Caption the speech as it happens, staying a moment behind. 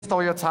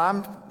stole your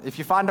time. If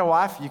you find a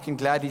wife, you can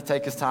gladly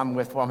take his time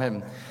from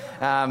him.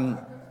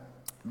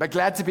 But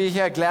glad to be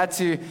here, glad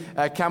to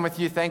come with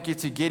you. Thank you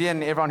to Gideon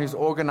and everyone who's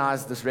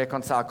organized this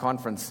Reconcile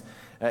conference.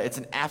 It's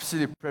an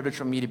absolute privilege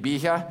for me to be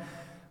here.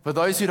 For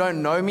those who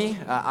don't know me,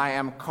 I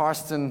am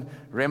Karsten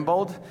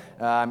Rembold.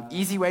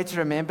 Easy way to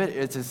remember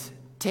it is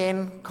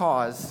 10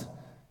 cars,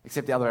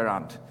 except the other way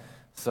around.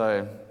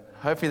 So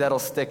hopefully that'll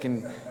stick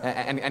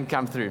and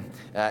come through.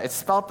 It's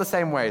spelled the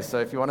same way, so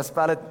if you want to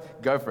spell it,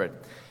 go for it.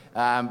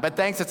 But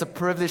thanks, it's a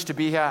privilege to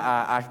be here.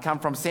 I come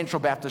from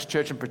Central Baptist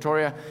Church in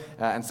Pretoria,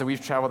 and so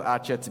we've traveled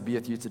out here to be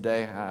with you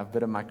today. A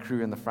bit of my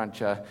crew in the front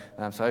here,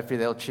 so hopefully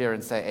they'll cheer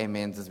and say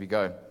amens as we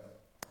go.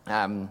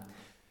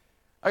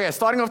 Okay,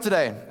 starting off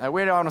today,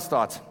 where do I want to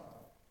start?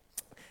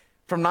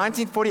 From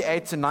 1948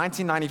 to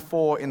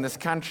 1994 in this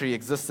country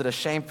existed a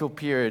shameful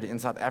period in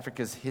South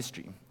Africa's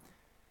history.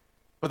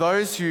 For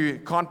those who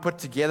can't put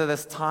together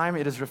this time,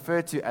 it is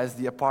referred to as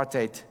the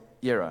apartheid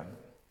era.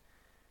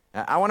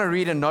 I want to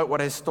read and note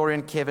what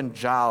historian Kevin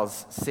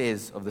Giles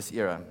says of this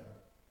era.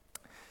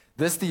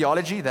 This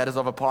theology, that is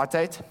of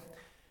apartheid,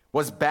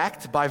 was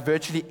backed by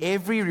virtually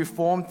every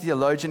reformed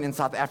theologian in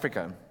South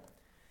Africa.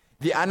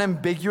 The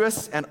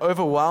unambiguous and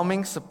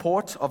overwhelming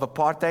support of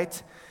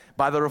apartheid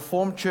by the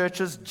reformed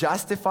churches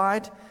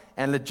justified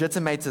and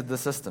legitimated the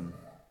system.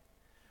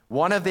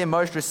 One of their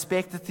most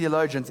respected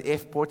theologians,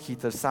 F.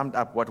 Potgieter, summed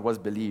up what was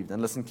believed.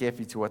 And listen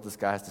carefully to what this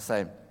guy has to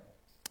say.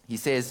 He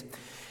says,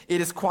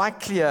 "It is quite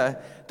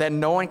clear that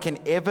no one can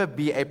ever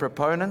be a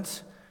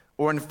proponent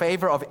or in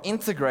favor of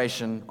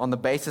integration on the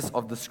basis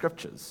of the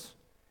scriptures.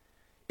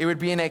 It would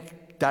be in a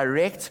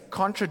direct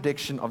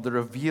contradiction of the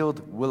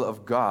revealed will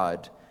of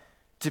God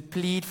to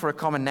plead for a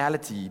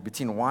commonality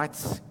between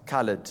whites,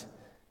 colored,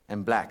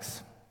 and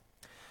blacks."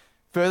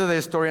 Further, the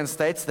historian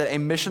states that a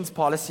missions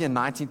policy in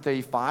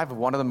 1935 of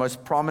one of the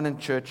most prominent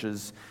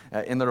churches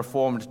in the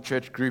Reformed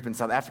church group in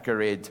South Africa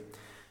read,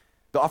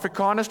 "The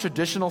Afrikaner's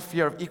traditional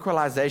fear of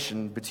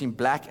equalization between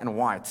black and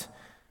white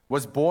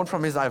was born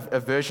from his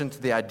aversion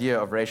to the idea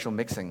of racial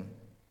mixing."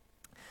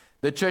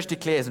 The church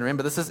declares, and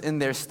remember this is in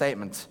their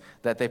statement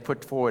that they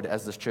put forward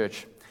as this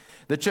church,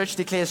 the church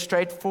declares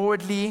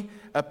straightforwardly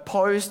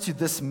opposed to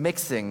this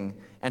mixing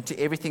and to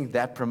everything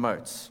that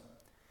promotes.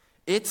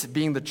 It,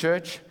 being the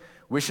church,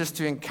 wishes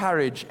to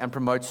encourage and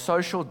promote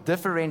social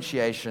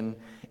differentiation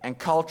and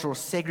cultural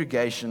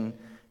segregation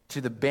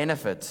to the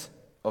benefit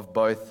of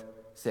both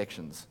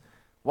sections.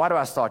 Why do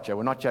I start here?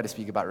 We're not here to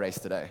speak about race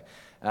today.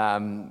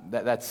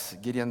 That's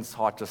Gideon's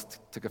heart just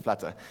took a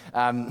flutter.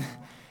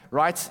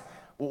 Right?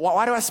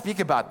 Why do I speak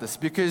about this?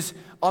 Because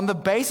on the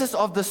basis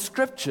of the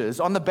scriptures,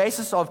 on the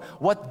basis of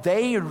what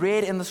they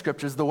read in the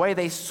scriptures, the way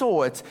they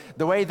saw it,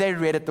 the way they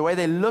read it, the way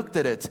they looked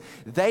at it,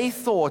 they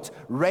thought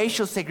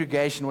racial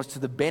segregation was to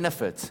the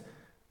benefit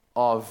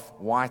of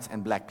white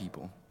and black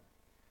people.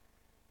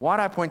 Why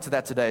do I point to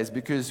that today is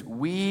because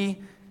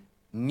we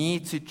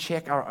need to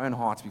check our own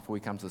hearts before we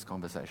come to this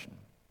conversation.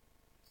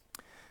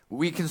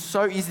 We can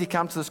so easily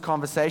come to this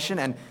conversation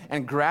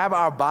and grab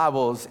our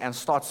Bibles and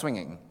start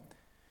swinging.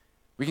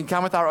 We can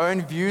come with our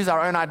own views,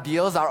 our own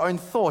ideals, our own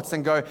thoughts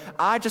and go,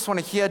 I just want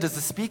to hear, does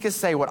the speaker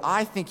say what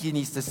I think he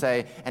needs to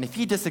say? And if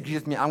he disagrees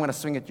with me, I'm going to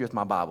swing at you with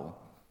my Bible.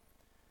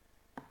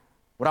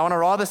 What I want to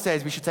rather say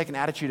is we should take an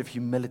attitude of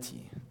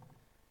humility.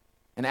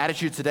 An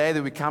attitude today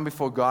that we come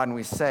before God and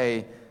we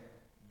say,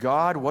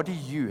 God, what do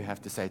you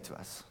have to say to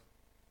us?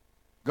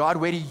 God,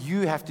 where do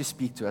you have to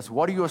speak to us?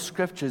 What do your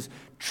scriptures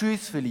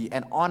truthfully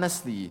and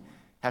honestly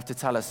have to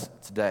tell us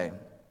today?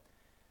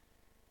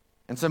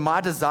 And so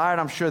my desire, and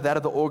I'm sure that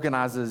of the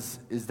organizers,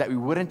 is that we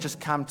wouldn't just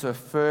come to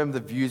affirm the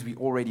views we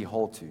already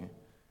hold to,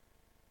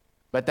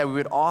 but that we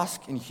would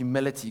ask in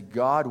humility,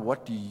 God,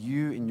 what do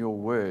you in your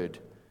word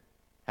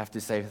have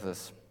to say to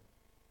us?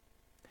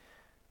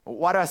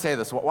 Why do I say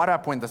this? Why do I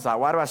point this out?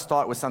 Why do I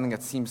start with something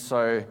that seems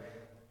so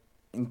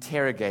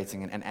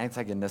interrogating and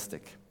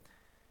antagonistic?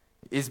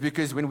 Is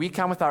because when we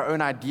come with our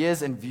own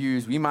ideas and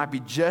views, we might be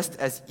just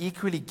as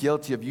equally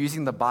guilty of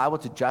using the Bible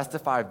to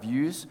justify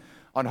views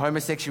on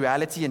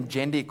homosexuality and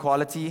gender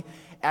equality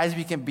as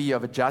we can be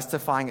of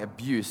justifying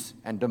abuse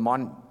and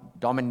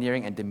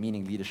domineering and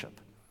demeaning leadership.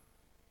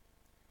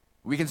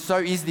 We can so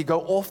easily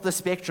go off the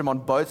spectrum on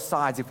both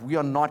sides if we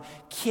are not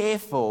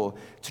careful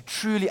to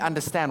truly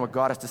understand what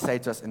God has to say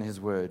to us in His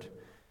Word.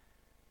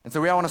 And so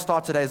where I want to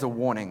start today is a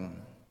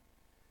warning.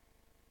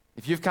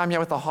 If you've come here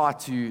with a heart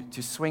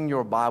to swing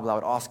your Bible, I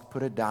would ask,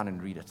 put it down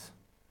and read it.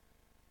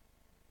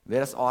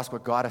 Let us ask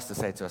what God has to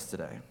say to us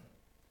today.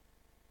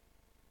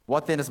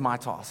 What then is my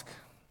task?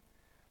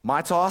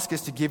 My task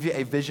is to give you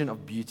a vision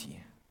of beauty.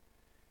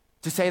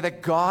 To say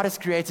that God has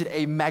created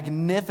a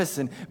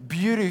magnificent,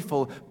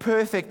 beautiful,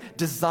 perfect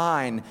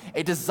design.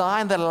 A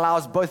design that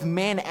allows both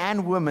men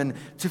and women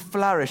to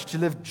flourish, to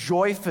live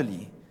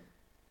joyfully.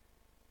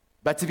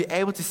 But to be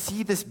able to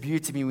see this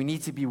beauty, we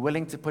need to be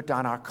willing to put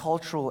down our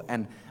cultural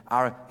and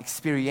our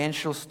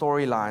experiential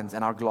storylines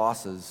and our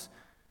glasses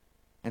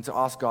and to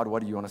ask God,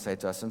 what do you want to say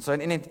to us? And so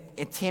in an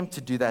attempt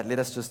to do that, let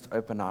us just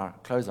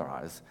close our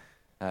eyes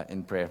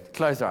in prayer.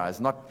 Close our eyes.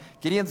 Not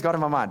Gideon's got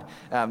in my mind.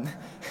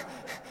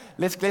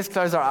 Let's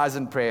close our eyes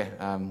in prayer.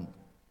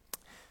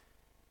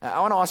 I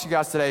want to ask you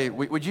guys today,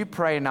 would you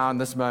pray now in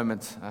this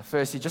moment,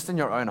 firstly, just in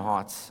your own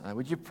hearts,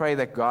 would you pray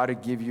that God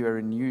would give you a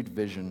renewed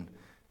vision,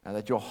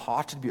 that your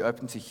heart would be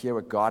open to hear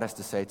what God has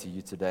to say to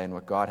you today and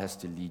what God has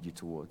to lead you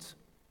towards?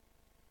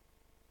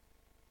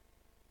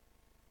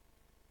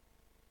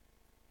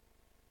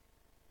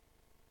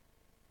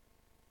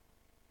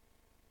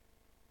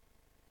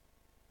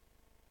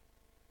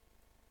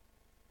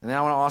 And then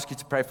I want to ask you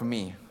to pray for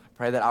me.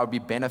 Pray that I would be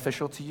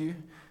beneficial to you,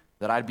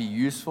 that I'd be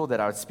useful,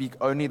 that I would speak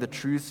only the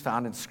truths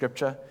found in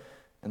Scripture,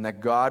 and that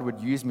God would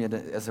use me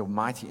as a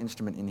mighty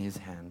instrument in His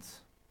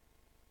hands.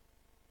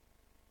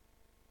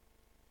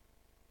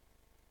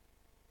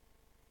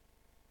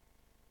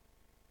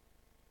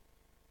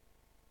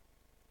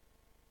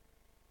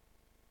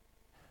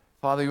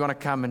 Father, we want to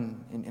come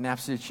in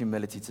absolute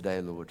humility today,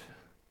 Lord.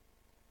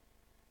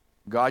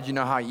 God, you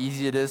know how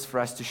easy it is for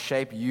us to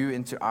shape you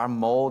into our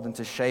mold and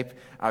to shape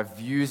our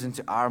views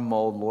into our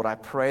mold. Lord, I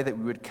pray that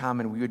we would come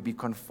and we would be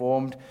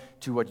conformed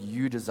to what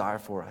you desire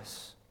for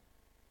us.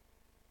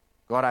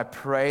 God, I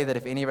pray that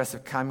if any of us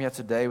have come here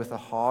today with a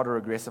hard or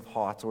aggressive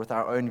heart or with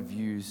our own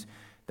views,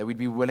 that we'd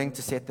be willing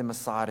to set them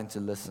aside and to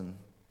listen.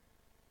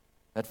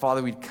 That,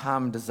 Father, we'd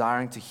come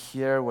desiring to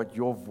hear what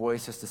your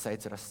voice has to say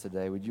to us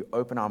today. Would you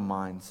open our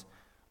minds,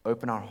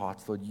 open our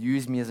hearts, Lord?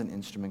 Use me as an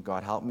instrument,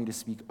 God. Help me to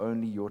speak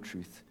only your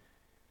truth.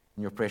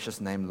 In your precious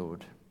name,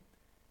 Lord.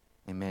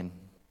 Amen.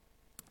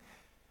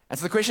 And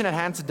so the question at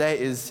hand today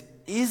is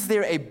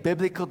there a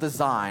biblical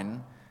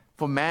design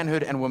for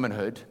manhood and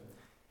womanhood?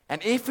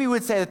 And if we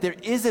would say that there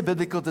is a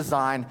biblical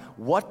design,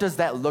 what does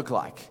that look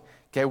like?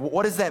 Okay,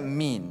 what does that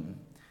mean?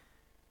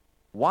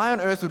 Why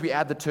on earth would we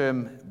add the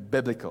term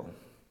biblical?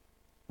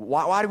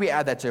 Why do we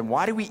add that term?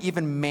 Why do we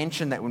even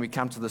mention that when we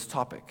come to this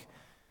topic?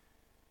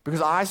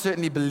 Because I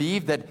certainly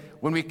believe that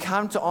when we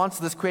come to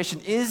answer this question,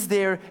 is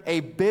there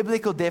a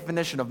biblical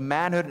definition of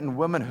manhood and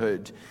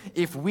womanhood?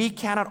 If we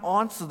cannot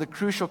answer the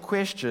crucial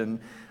question,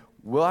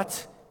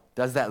 what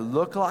does that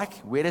look like?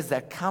 Where does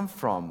that come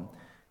from?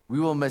 We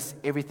will miss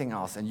everything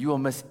else, and you will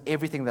miss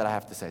everything that I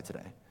have to say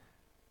today.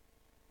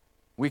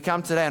 We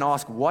come today and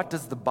ask, what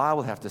does the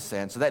Bible have to say?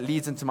 And so that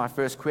leads into my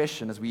first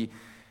question as we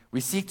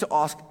seek to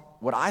ask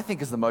what I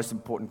think is the most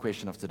important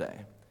question of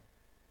today.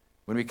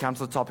 When we come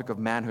to the topic of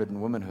manhood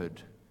and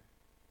womanhood,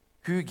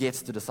 who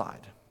gets to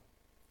decide?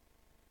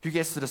 Who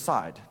gets to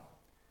decide?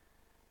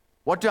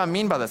 What do I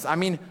mean by this? I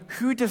mean,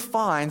 who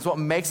defines what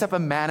makes up a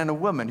man and a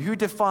woman? Who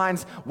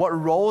defines what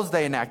roles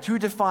they enact? Who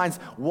defines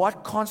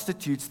what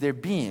constitutes their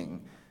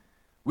being?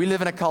 We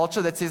live in a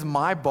culture that says,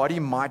 my body,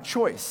 my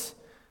choice.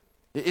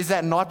 Is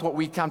that not what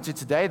we come to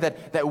today?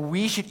 That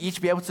we should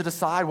each be able to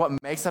decide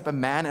what makes up a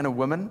man and a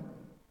woman?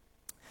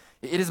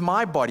 It is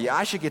my body.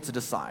 I should get to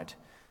decide.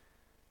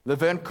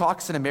 Laverne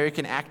Cox, an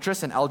American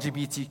actress and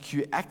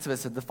LGBTQ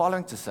activist, had the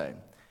following to say.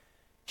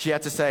 She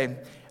had to say,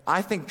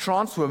 I think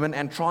trans women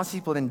and trans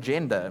people in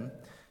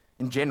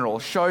general,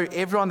 show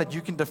everyone that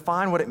you can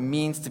define what it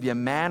means to be a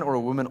man or a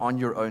woman on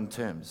your own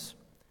terms.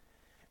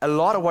 A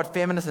lot of what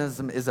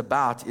feminism is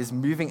about is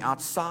moving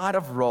outside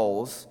of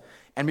roles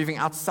and moving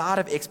outside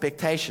of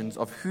expectations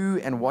of who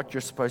and what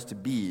you're supposed to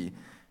be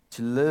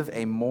to live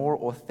a more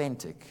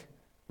authentic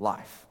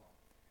life.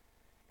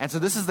 And so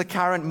this is the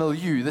current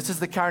milieu. This is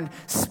the current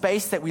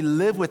space that we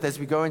live with as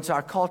we go into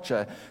our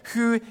culture.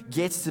 Who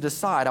gets to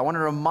decide? I want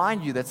to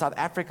remind you that South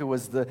Africa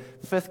was the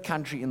 5th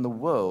country in the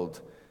world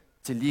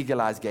to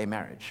legalize gay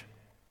marriage.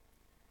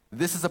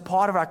 This is a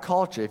part of our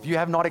culture. If you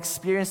have not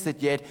experienced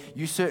it yet,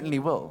 you certainly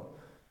will.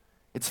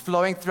 It's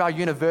flowing through our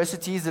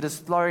universities. It is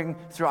flowing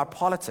through our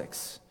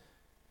politics.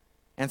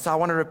 And so I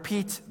want to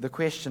repeat the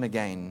question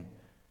again.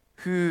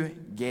 Who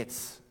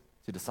gets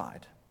to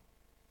decide?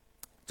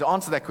 To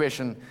answer that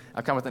question,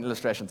 I've come with an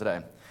illustration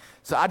today.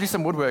 So I do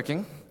some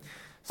woodworking.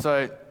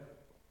 So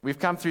we've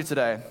come through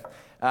today.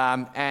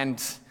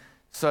 And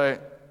so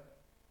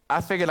I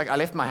figured, I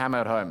left my hammer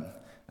at home.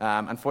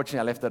 Unfortunately,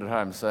 I left it at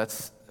home, so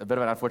that's a bit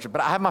of an unfortunate.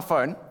 But I have my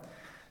phone.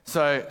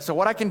 So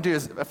what I can do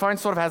is, a phone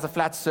sort of has a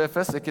flat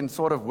surface. It can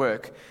sort of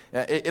work.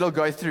 It'll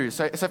go through.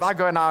 So if I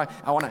go now,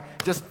 I want to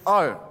just,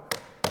 oh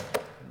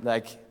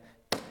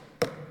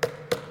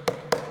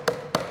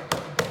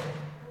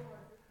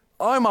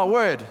my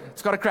word,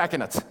 it's got a crack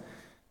in it.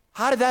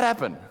 How did that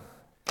happen?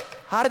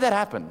 How did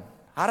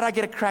I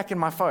get a crack in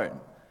my phone?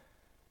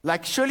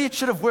 Surely it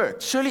should have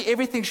worked. Surely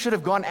everything should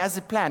have gone as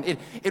it planned.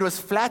 It was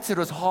flat, it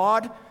was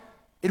hard,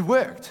 it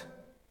worked.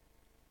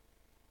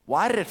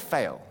 Why did it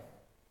fail?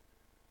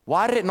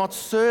 Why did it not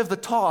serve the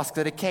task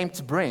that it came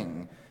to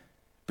bring?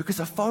 Because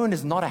a phone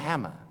is not a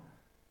hammer,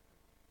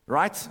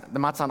 right? That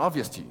might sound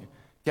obvious to you.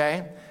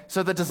 Okay,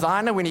 so the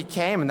designer, when he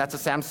came, and that's a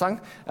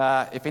Samsung.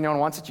 If anyone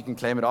wants it, you can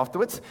claim it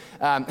afterwards.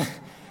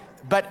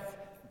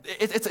 But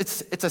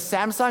it's a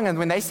Samsung, and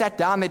when they sat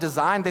down, they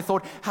designed. They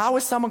thought, how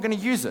is someone going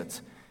to use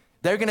it?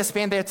 They're going to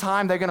spend their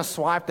time. They're going to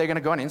swipe. They're going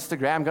to go on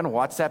Instagram, going to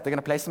WhatsApp. They're going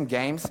to play some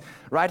games,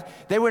 right?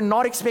 They were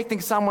not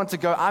expecting someone to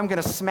go, I'm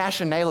going to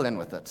smash a nail in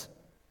with it.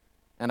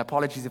 And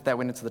apologies if that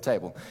went into the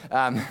table.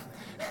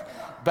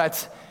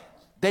 But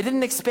they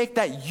didn't expect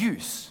that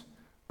use,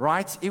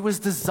 right? It was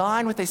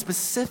designed with a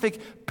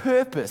specific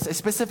purpose, a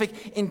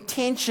specific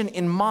intention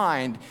in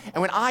mind.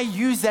 And when I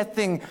use that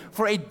thing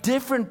for a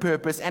different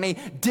purpose and a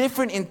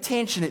different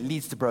intention, it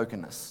leads to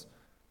brokenness.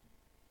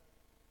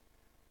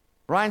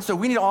 Right? And so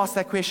we need to ask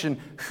that question,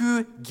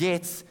 who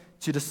gets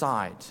to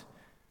decide?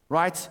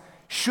 Right?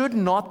 Should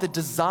not the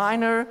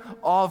designer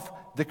of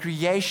the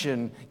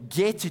creation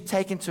get to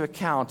take into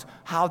account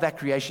how that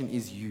creation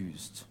is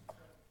used?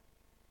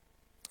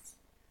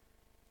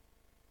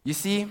 You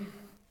see,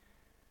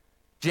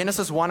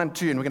 Genesis 1 and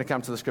 2, and we're going to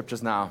come to the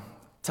scriptures now,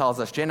 tells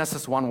us,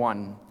 Genesis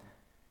 1:1,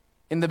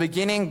 in the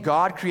beginning,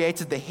 God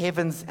created the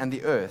heavens and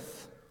the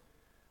earth.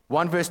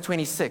 1 verse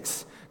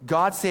 26,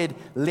 God said,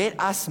 let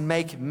us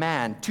make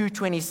man.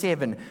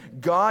 2:27,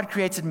 God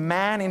created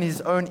man in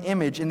his own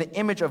image. In the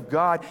image of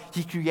God,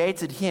 he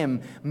created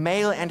him.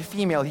 Male and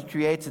female, he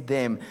created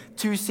them.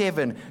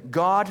 2:7,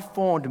 God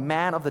formed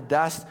man of the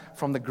dust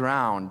from the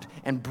ground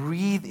and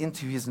breathed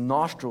into his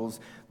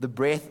nostrils the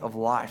breath of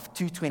life.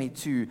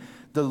 2:22,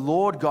 the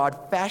Lord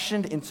God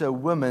fashioned into a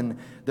woman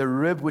the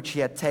rib which he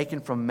had taken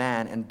from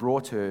man and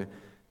brought her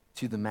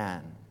to the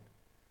man.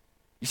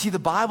 You see, the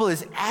Bible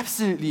is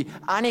absolutely,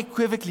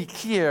 unequivocally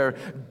clear.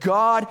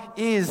 God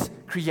is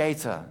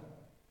creator.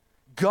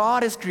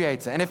 God is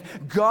creator. And if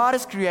God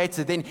is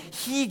creator, then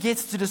he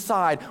gets to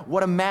decide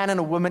what a man and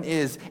a woman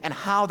is and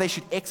how they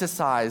should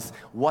exercise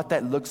what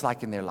that looks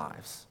like in their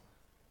lives.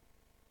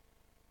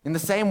 In the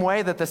same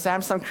way that the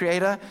Samsung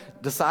creator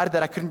decided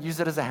that I couldn't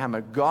use it as a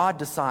hammer, God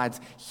decides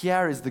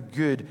here is the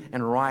good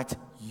and right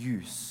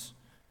use.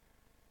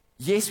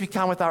 Yes, we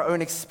come with our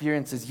own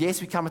experiences.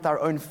 Yes, we come with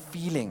our own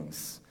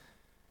feelings.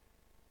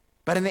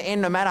 But in the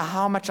end, no matter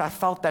how much I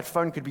felt that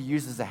phone could be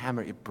used as a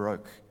hammer, it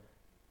broke.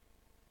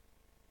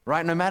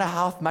 Right? No matter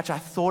how much I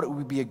thought it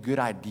would be a good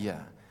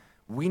idea,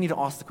 we need to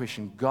ask the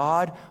question,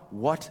 God,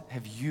 what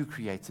have you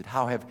created?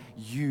 How have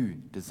you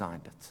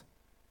designed it?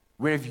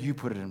 Where have you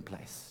put it in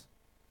place?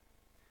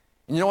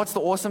 And you know what's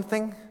the awesome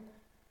thing?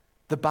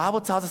 The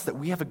Bible tells us that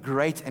we have a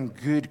great and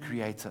good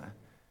creator.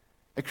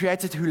 A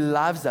creator who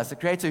loves us, a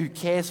creator who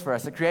cares for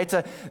us, a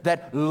creator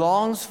that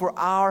longs for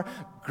our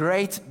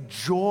great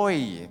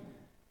joy.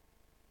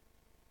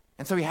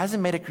 And so he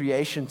hasn't made a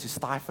creation to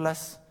stifle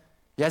us.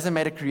 He hasn't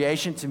made a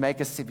creation to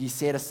make us to be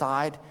set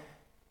aside.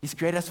 He's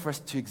created us for us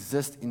to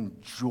exist in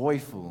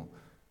joyful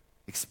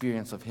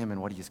experience of him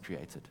and what he has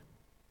created.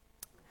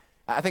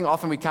 I think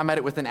often we come at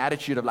it with an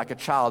attitude of like a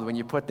child when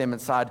you put them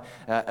inside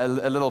a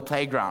little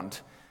playground.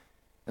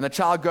 And the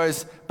child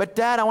goes, but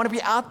Dad, I want to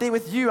be out there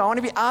with you. I want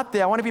to be out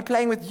there. I want to be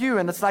playing with you.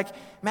 And it's like,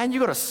 man,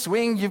 you've got a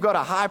swing. You've got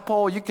a high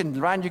pole. You can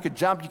run. You can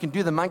jump. You can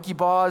do the monkey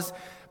bars.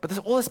 But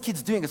all this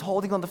kid's doing is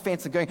holding on the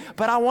fence and going,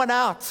 but I want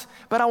out.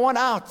 But I want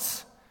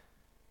out.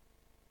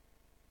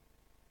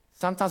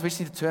 Sometimes we just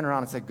need to turn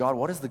around and say, God,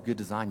 what is the good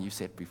design you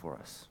set before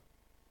us?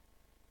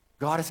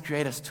 God has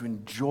created us to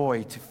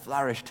enjoy, to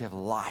flourish, to have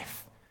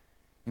life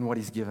in what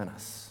he's given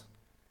us.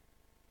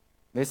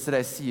 Let's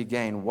today see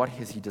again what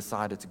has he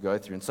decided to go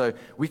through. And so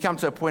we come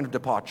to a point of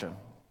departure.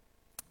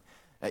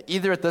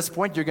 Either at this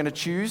point you're going to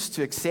choose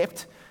to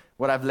accept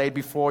what I've laid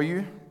before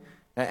you,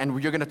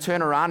 and you're going to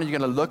turn around and you're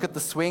going to look at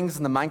the swings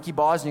and the monkey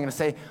bars and you're going to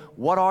say,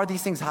 what are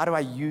these things? How do I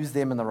use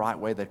them in the right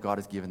way that God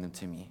has given them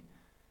to me?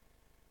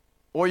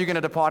 Or you're going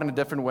to depart in a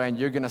different way and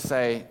you're going to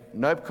say,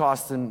 nope,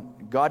 Carsten,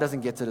 God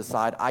doesn't get to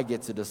decide, I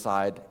get to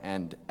decide.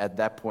 And at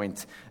that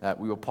point,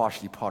 we will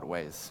partially part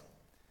ways.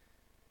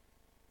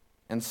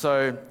 And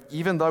so,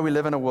 even though we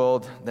live in a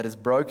world that is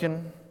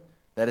broken,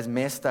 that is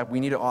messed up, we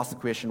need to ask the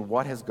question,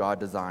 what has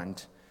God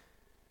designed?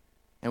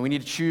 And we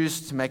need to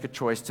choose to make a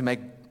choice to make,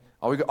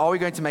 are we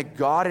going to make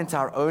God into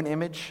our own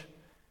image,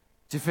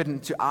 to fit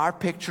into our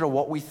picture of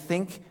what we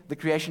think the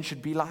creation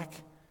should be like?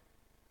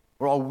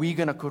 Or are we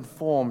going to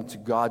conform to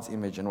God's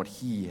image and what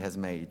he has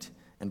made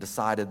and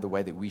decided the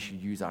way that we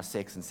should use our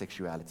sex and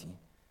sexuality?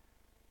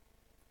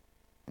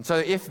 And so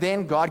if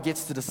then God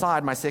gets to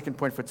decide, my second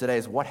point for today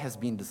is what has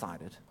been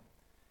decided?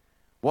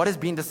 What has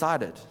been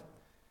decided?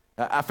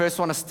 I first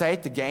want to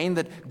state again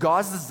that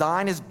God's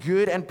design is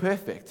good and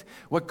perfect.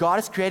 What God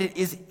has created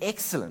is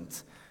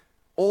excellent.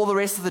 All the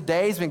rest of the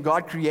days when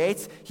God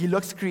creates, he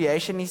looks at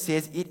creation and he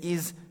says it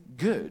is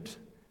good.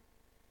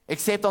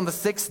 Except on the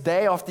sixth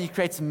day after he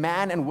creates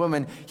man and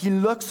woman, he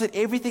looks at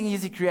everything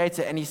he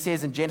created and he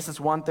says in Genesis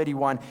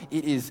 1:31,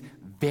 it is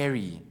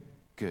very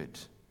good.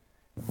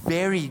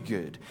 Very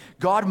good.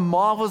 God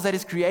marvels at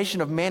his creation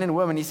of men and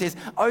women. He says,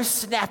 oh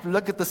snap,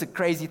 look at this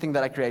crazy thing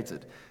that I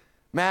created.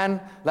 Man,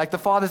 like the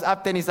Father's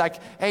up there and he's like,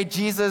 hey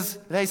Jesus,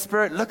 hey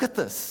Spirit, look at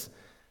this.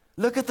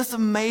 Look at this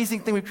amazing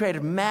thing we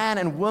created. Man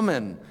and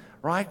woman,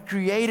 right?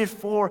 Created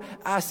for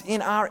us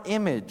in our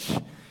image.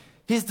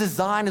 His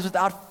design is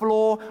without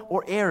flaw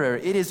or error.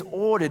 It is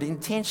ordered,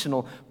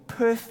 intentional,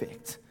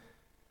 perfect.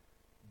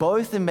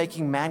 Both in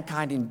making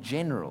mankind in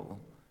general,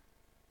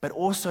 but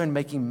also in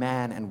making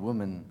man and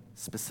woman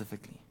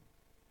specifically.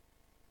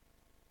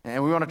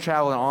 And we want to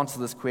travel and answer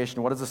this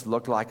question. What does this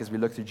look like as we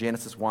look through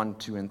Genesis 1,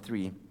 2, and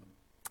 3?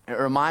 A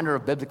reminder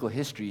of biblical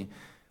history,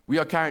 we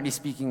are currently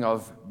speaking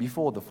of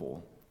before the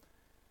fall.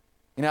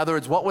 In other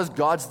words, what was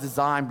God's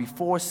design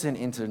before sin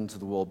entered into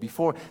the world,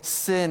 before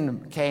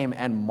sin came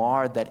and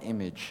marred that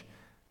image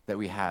that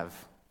we have?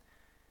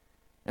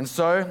 And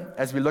so,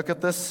 as we look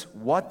at this,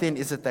 what then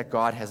is it that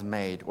God has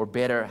made? Or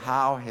better,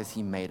 how has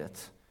He made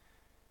it?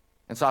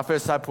 And so our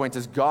first subpoint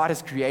is God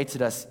has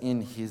created us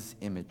in His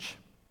image.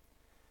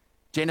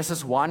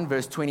 Genesis 1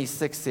 verse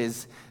 26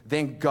 says,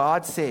 "Then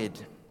God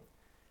said,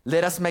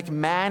 'Let us make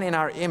man in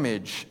our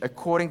image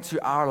according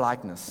to our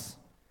likeness,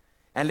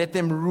 and let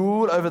them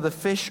rule over the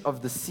fish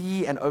of the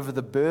sea and over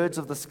the birds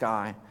of the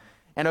sky,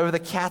 and over the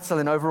cattle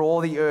and over all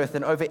the earth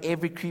and over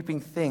every creeping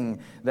thing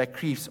that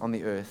creeps on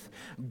the earth.'"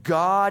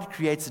 God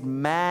created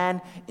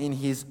man in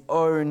His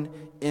own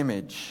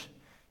image.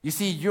 You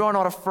see, you are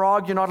not a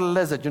frog, you're not a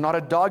lizard, you're not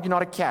a dog, you're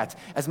not a cat.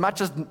 As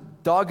much as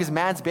dog is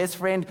man's best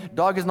friend,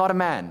 dog is not a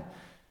man.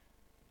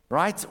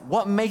 Right?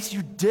 What makes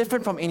you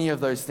different from any of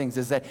those things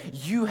is that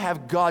you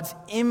have God's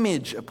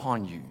image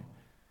upon you.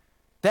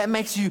 That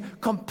makes you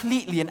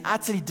completely and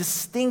utterly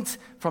distinct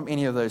from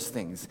any of those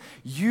things.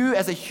 You,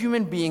 as a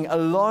human being,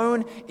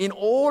 alone in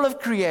all of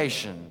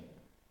creation,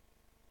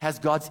 has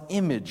God's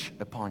image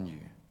upon you.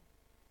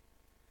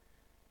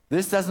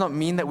 This does not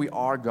mean that we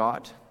are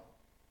God,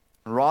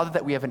 rather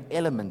that we have an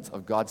element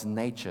of God's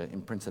nature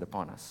imprinted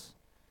upon us.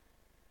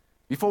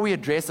 Before we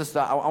address this,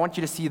 though, I want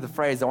you to see the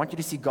phrase, I want you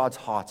to see God's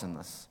heart in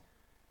this.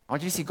 I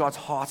want you to see God's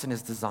heart in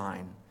His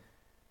design.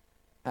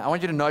 I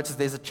want you to notice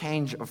there's a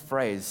change of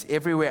phrase.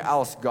 Everywhere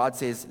else, God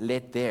says,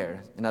 "Let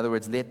there." In other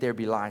words, "Let there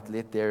be light,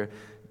 let there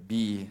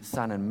be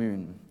sun and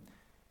moon."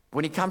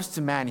 When He comes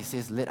to man, He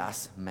says, "Let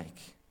us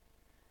make."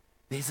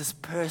 There's this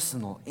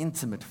personal,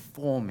 intimate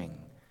forming,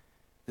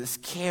 this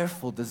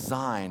careful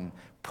design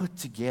put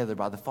together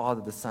by the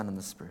Father, the Son, and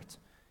the Spirit.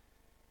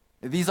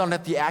 These are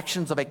not the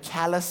actions of a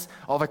callous,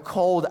 of a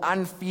cold,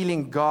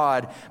 unfeeling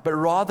God, but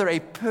rather a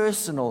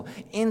personal,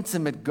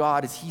 intimate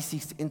God as He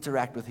seeks to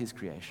interact with His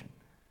creation.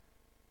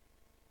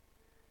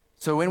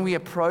 So when we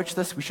approach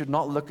this, we should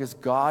not look as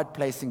God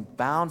placing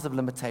bounds of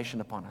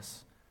limitation upon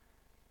us,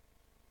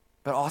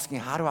 but asking,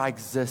 how do I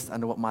exist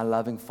under what my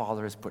loving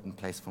Father has put in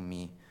place for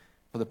me,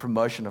 for the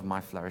promotion of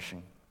my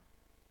flourishing?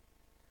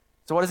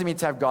 So what does it mean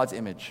to have God's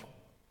image?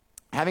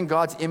 Having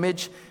God's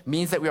image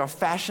means that we are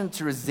fashioned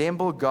to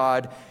resemble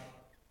God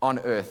on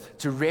earth,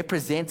 to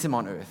represent Him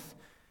on earth.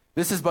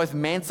 This is both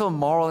mental,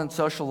 moral, and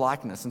social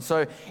likeness. And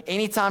so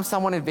anytime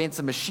someone invents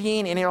a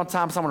machine,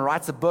 anytime someone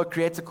writes a book,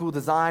 creates a cool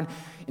design,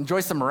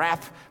 enjoys some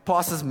rap,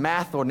 passes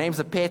math, or names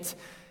a pet,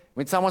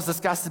 when someone's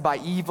disgusted by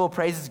evil,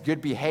 praises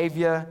good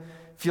behavior,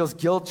 feels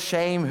guilt,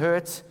 shame,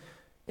 hurt,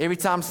 every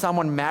time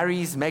someone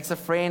marries, makes a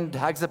friend,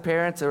 hugs a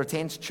parent, or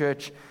attends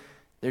church,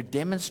 they're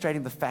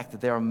demonstrating the fact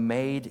that they are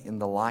made in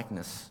the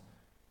likeness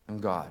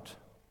of God.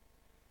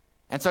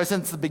 And so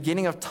since the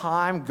beginning of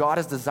time, God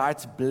has desired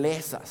to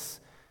bless us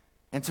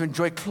and to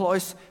enjoy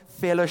close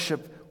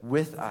fellowship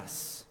with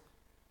us.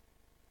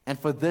 And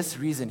for this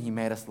reason, He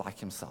made us like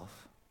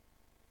Himself.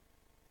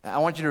 I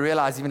want you to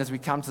realize, even as we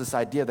come to this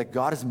idea, that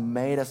God has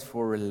made us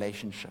for a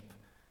relationship.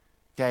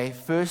 Okay?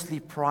 Firstly,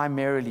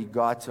 primarily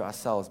God to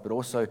ourselves, but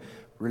also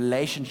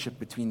relationship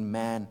between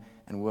man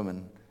and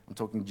woman. I'm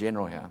talking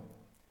general here.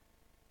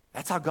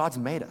 That's how God's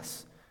made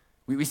us.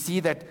 We see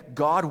that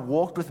God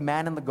walked with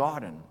man in the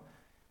garden.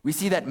 We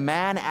see that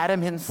man,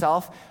 Adam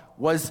himself,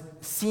 was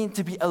seen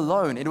to be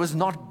alone. It was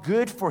not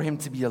good for him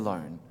to be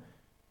alone.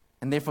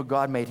 And therefore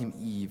God made him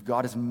Eve.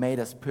 God has made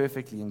us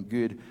perfectly and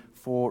good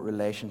for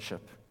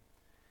relationship.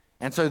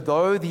 And so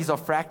though these are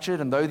fractured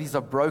and though these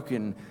are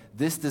broken,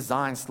 this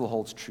design still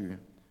holds true.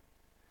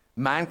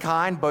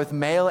 Mankind, both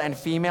male and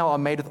female, are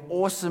made with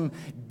awesome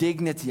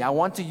dignity. I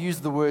want to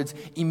use the words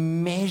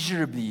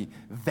immeasurably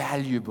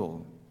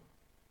valuable.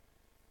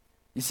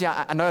 You see,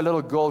 I know a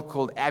little girl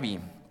called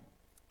Abby.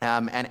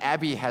 And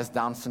Abby has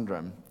Down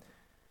syndrome.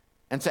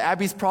 And so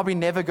Abby's probably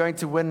never going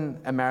to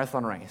win a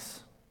marathon race.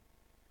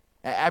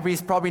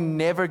 Abby's probably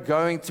never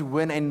going to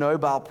win a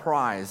Nobel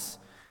Prize.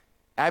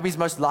 Abby's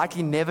most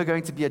likely never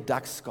going to be a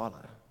Duck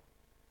Scholar.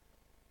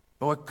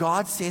 But what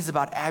God says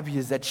about Abby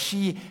is that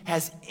she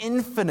has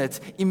infinite,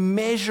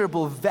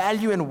 immeasurable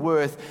value and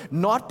worth,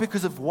 not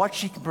because of what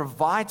she can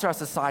provide to our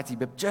society,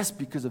 but just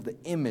because of the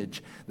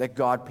image that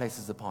God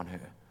places upon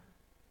her.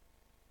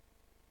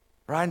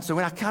 Right? And so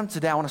when I come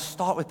today, I want to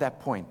start with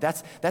that point.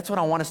 That's what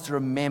I want us to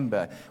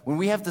remember. When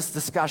we have this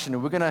discussion,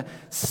 and we're going to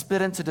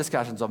split into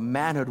discussions of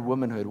manhood,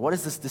 womanhood, what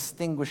does this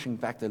distinguishing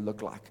factor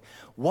look like?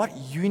 What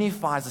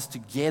unifies us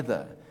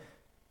together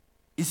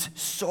is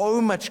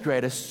so much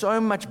greater, so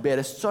much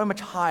better, so much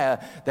higher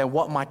than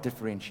what might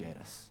differentiate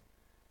us.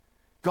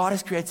 God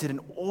has created an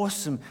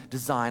awesome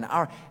design.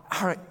 Our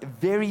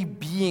very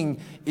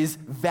being is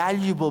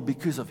valuable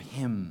because of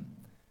Him.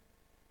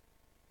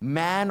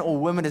 Man or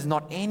woman is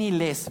not any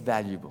less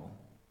valuable.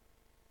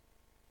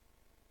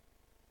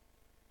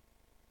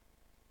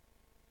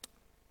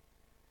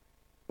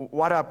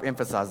 Why do I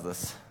emphasize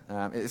this?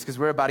 It's because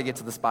we're about to get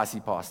to the spicy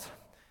past.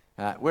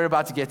 We're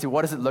about to get to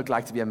what does it look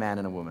like to be a man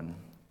and a woman.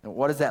 And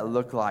what does that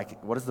look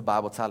like? What does the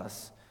Bible tell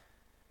us?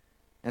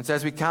 And so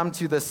as we come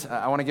to this,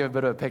 I want to give a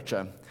bit of a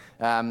picture.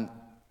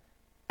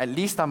 At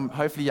least I'm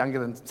hopefully younger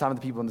than some of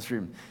the people in this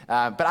room.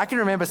 But I can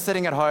remember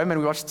sitting at home and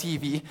we watched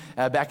TV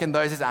back in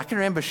those days. I can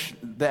remember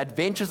the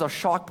Adventures of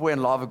Shark Boy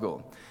and Lava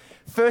Girl.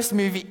 First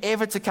movie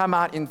ever to come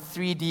out in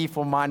 3D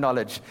for my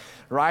knowledge,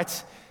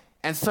 right?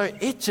 And so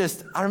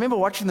I remember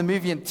watching the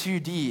movie in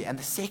 2D, and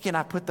the second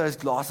I put those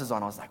glasses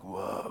on, I was like,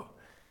 whoa,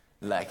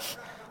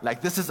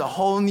 like this is a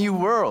whole new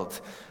world.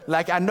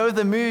 Like, I know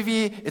the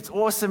movie, it's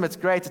awesome, it's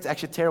great, it's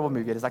actually a terrible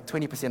movie, it's like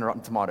 20%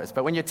 Rotten Tomatoes,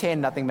 but when you're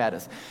 10, nothing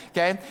matters,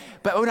 okay?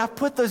 But when I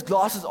put those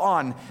glasses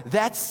on,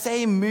 that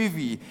same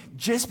movie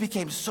just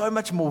became so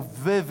much more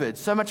vivid,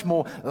 so much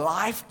more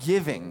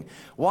life-giving.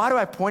 Why do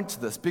I point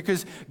to this?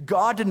 Because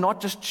God did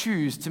not just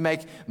choose to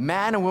make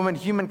man and woman,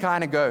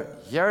 humankind, and go,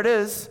 here it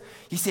is.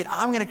 He said,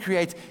 I'm going to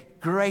create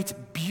great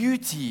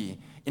beauty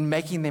in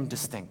making them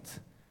distinct.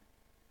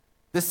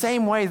 The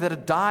same way that a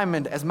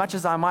diamond, as much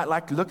as I might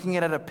like looking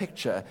at it a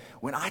picture,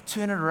 when I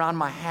turn it around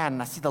my hand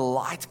and I see the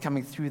light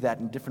coming through that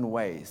in different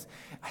ways,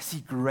 I see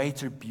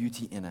greater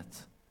beauty in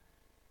it.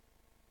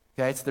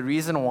 Okay, it's the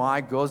reason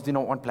why girls do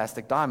not want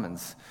plastic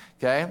diamonds.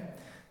 Okay,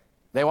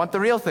 they want the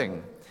real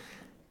thing.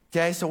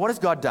 Okay, so what has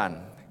God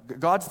done?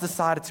 God's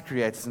decided to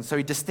create us, and so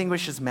He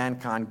distinguishes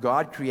mankind.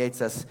 God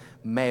creates us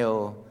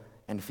male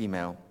and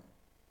female.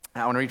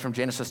 I want to read from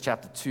Genesis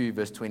chapter 2,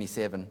 verse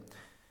 27.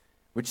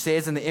 Which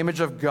says, in the image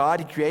of God,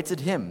 He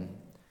created him.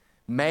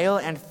 Male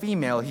and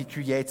female, He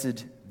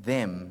created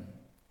them.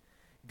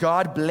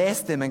 God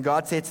blessed them, and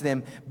God said to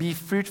them, be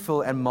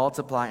fruitful and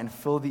multiply and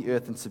fill the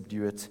earth and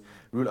subdue it.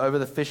 Rule over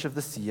the fish of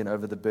the sea and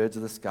over the birds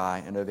of the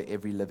sky and over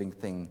every living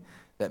thing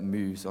that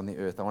moves on the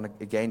earth. I want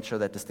to again show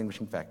that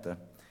distinguishing factor.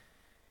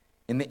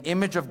 In the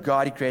image of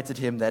God, He created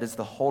him, that is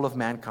the whole of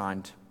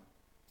mankind.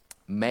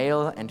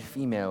 Male and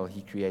female,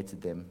 He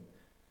created them.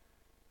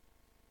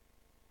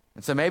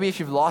 And so maybe if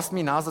you've lost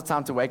me, now's the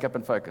time to wake up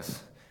and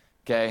focus,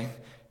 okay?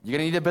 You're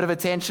going to need a bit of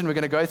attention. We're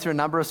going to go through a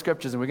number of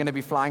scriptures, and we're going to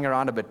be flying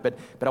around a bit, but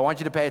I want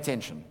you to pay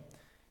attention,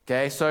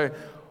 okay? So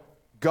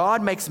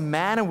God makes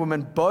man and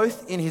woman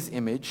both in His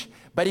image,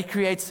 but He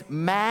creates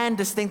man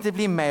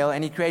distinctively male,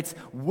 and He creates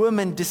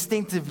woman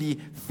distinctively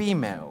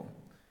female,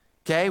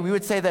 okay? We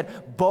would say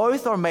that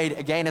both are made,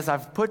 again, as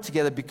I've put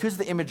together, because of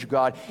the image of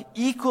God,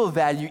 equal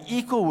value,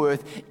 equal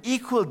worth,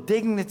 equal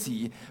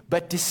dignity,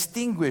 but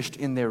distinguished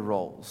in their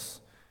roles.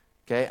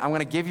 Okay, I'm going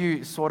to give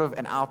you sort of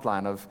an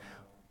outline of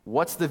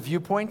what's the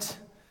viewpoint,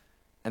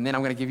 and then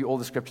I'm going to give you all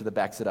the scripture that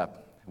backs it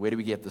up. Where do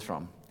we get this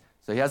from?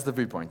 So here's the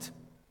viewpoint.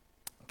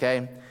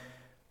 Okay,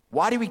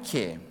 why do we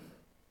care?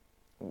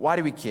 Why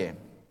do we care?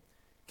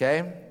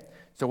 Okay,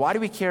 so why do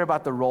we care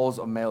about the roles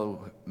of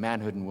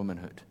manhood and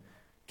womanhood?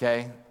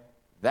 Okay,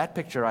 that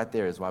picture right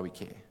there is why we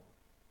care.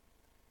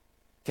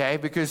 Okay,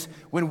 because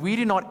when we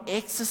do not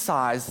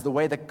exercise the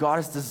way that God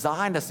has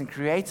designed us and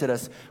created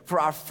us for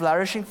our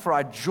flourishing, for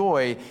our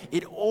joy,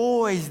 it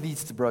always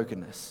leads to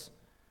brokenness.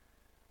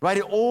 Right?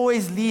 It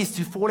always leads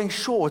to falling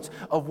short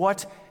of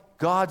what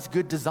God's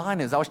good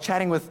design is. I was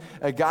chatting with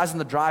guys on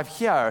the drive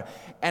here,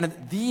 and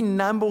the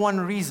number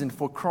one reason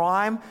for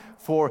crime,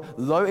 for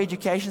low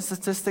education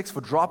statistics, for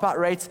dropout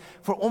rates,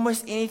 for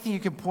almost anything you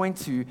can point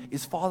to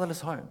is fatherless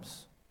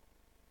homes.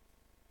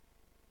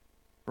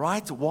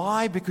 Right?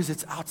 Why? Because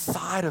it's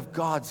outside of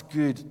God's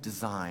good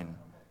design.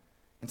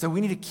 And so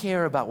we need to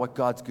care about what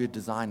God's good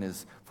design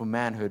is for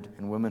manhood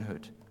and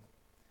womanhood.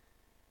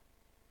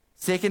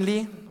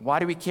 Secondly, why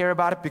do we care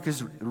about it?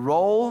 Because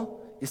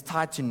role is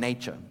tied to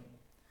nature.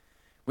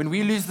 When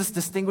we lose this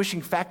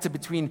distinguishing factor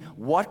between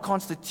what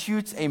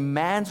constitutes a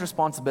man's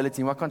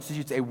responsibility and what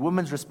constitutes a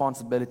woman's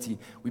responsibility,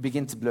 we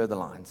begin to blur the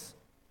lines.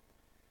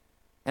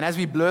 And as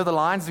we blur the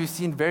lines, we've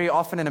seen very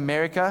often in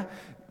America,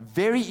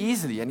 very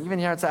easily, and even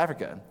here in South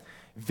Africa,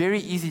 very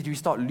easy do we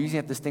start losing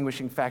that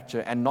distinguishing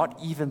factor, and not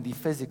even the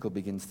physical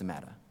begins to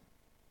matter.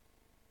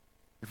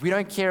 If we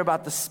don't care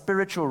about the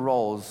spiritual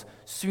roles,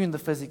 soon the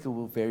physical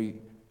will very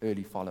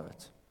early follow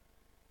it.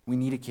 We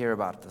need to care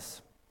about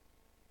this.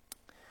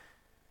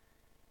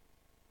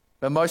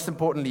 But most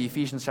importantly,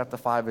 Ephesians chapter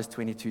 5, verse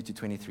 22 to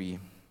 23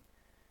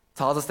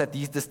 tells us that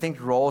these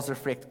distinct roles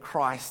reflect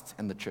Christ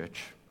and the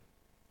church.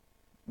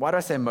 Why do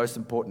I say most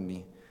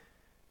importantly?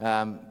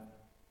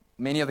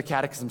 Many of the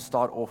catechisms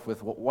start off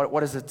with, what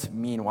does it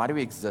mean? Why do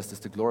we exist?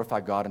 It's to glorify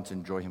God and to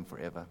enjoy Him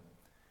forever.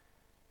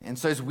 And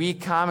so as we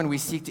come and we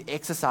seek to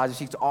exercise, we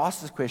seek to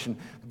ask this question,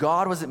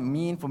 God, what does it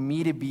mean for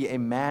me to be a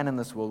man in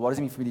this world? What does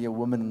it mean for me to be a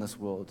woman in this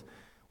world?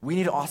 We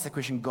need to ask the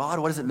question, God,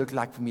 what does it look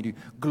like for me to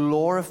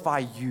glorify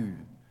You?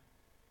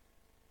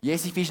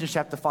 Yes, Ephesians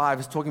chapter 5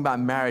 is talking about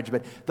marriage,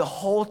 but the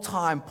whole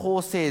time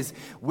Paul says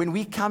when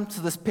we come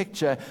to this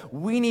picture,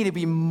 we need to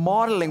be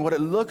modeling what it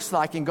looks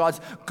like in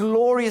God's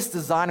glorious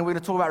design, and we're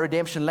going to talk about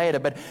redemption later,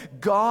 but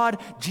God,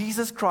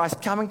 Jesus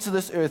Christ, coming to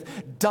this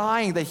earth,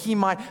 dying that He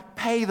might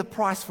pay the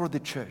price for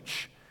the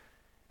church.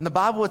 And the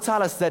Bible will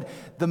tell us that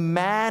the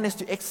man is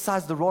to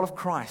exercise the role of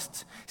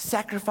Christ,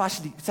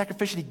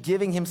 sacrificially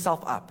giving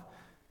himself up.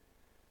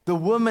 The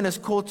woman is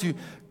called to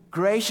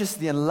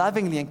graciously and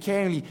lovingly and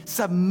caringly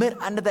submit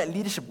under that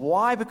leadership.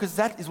 Why? Because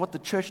that is what the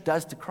church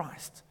does to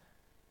Christ.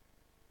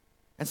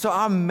 And so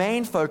our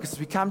main focus as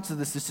we come to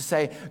this is to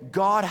say,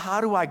 God, how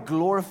do I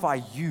glorify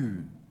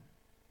you?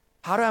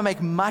 How do I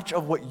make much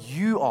of what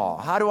you are?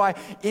 How do I,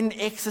 in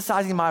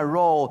exercising my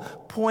role,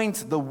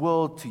 point the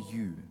world to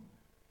you?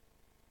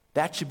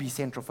 That should be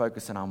central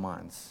focus in our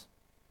minds.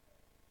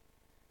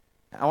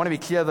 I want to be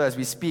clear, though, as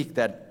we speak,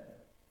 that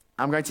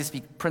I'm going to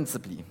speak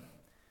principally.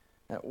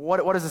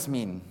 What does this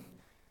mean?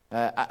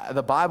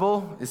 The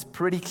Bible is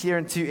pretty clear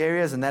in two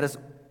areas, and that is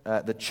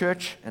the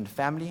church and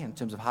family, in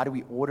terms of how do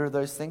we order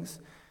those things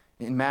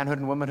in manhood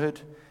and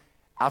womanhood.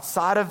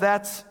 Outside of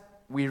that,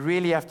 we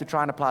really have to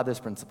try and apply those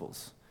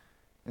principles.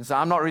 And so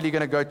I'm not really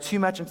going to go too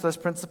much into those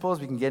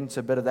principles. We can get into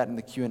a bit of that in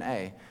the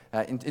Q&A,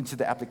 into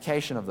the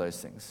application of those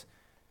things.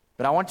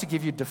 But I want to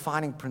give you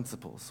defining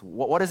principles.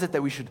 What is it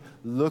that we should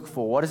look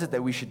for? What is it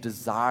that we should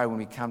desire when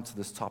we come to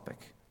this topic?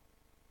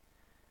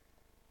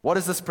 What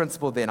is this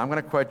principle then? I'm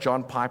going to quote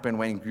John Piper and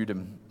Wayne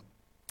Grudem.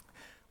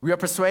 We are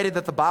persuaded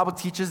that the Bible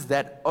teaches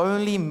that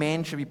only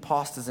men should be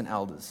pastors and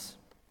elders.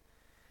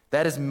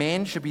 That is,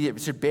 men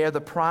should bear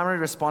the primary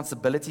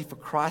responsibility for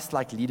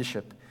Christ-like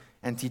leadership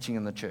and teaching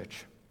in the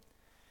church.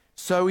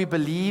 So we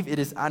believe it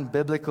is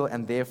unbiblical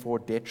and therefore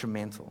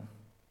detrimental.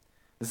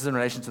 This is in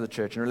relation to the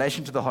church. In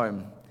relation to the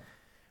home,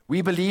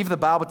 we believe the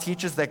Bible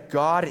teaches that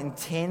God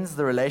intends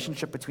the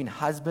relationship between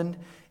husband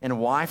and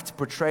wife to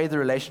portray the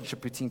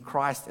relationship between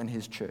Christ and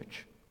his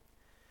church.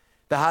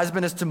 The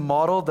husband is to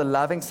model the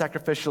loving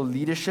sacrificial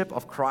leadership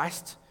of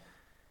Christ,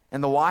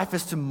 and the wife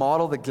is to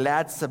model the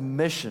glad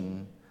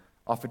submission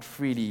offered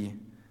freely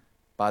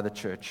by the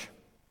church.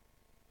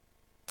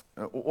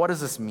 What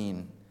does this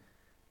mean?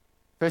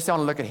 First, I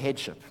want to look at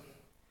headship.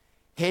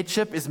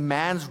 Headship is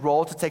man's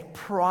role to take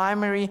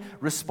primary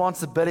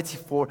responsibility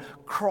for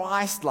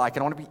Christ-like,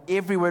 and I want to be,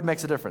 every word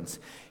makes a difference.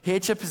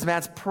 Headship is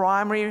man's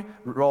primary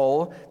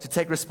role to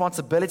take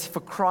responsibility for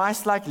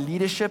Christ-like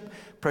leadership,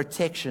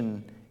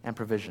 protection, and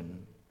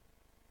provision.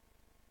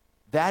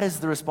 That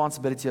is the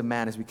responsibility of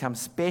man as we come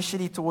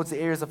especially towards the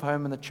areas of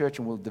home and the church,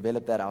 and we'll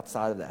develop that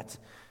outside of that.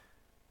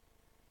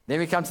 Then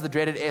we come to the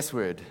dreaded S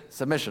word,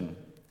 submission.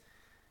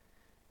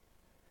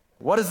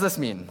 What does this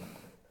mean?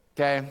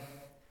 Okay,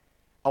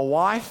 a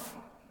wife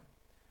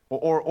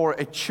or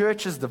a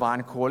church's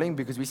divine calling,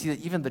 because we see that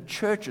even the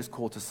church is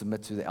called to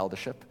submit to the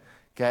eldership.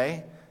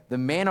 Okay, the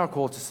men are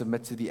called to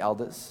submit to the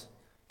elders.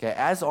 Okay,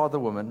 as are the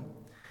women.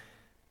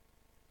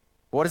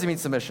 What does it mean,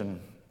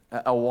 submission?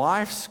 A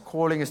wife's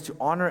calling is to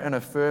honor and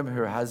affirm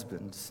her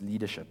husband's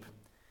leadership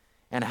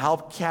and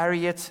help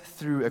carry it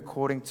through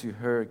according to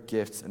her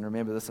gifts. And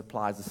remember, this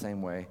applies the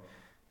same way.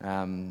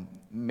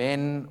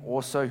 Men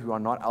also who are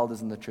not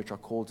elders in the church are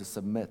called to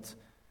submit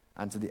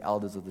unto the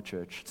elders of the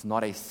church. It's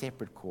not a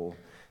separate call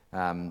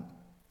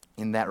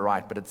in that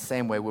right, but it's the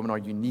same way women are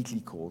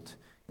uniquely called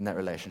in that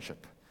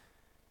relationship.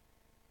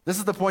 This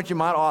is the point you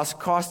might ask,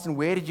 Carsten,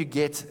 where did you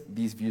get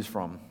these views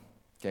from?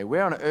 Okay,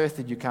 where on earth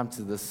did you come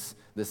to this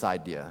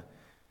idea?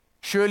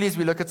 Surely as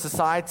we look at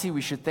society,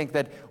 we should think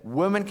that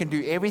women can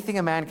do everything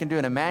a man can do,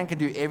 and a man can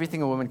do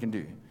everything a woman can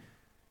do.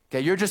 Okay,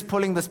 you're just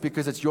pulling this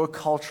because it's your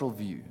cultural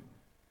view.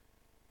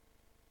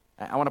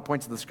 I want to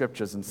point to the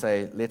scriptures and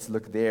say, let's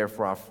look there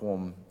for our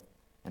form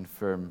and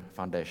firm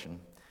foundation.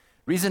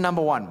 Reason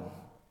number one,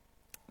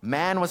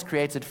 man was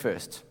created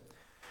first.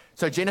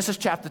 So Genesis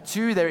chapter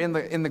 2, they're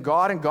in the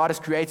garden. God has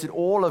created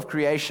all of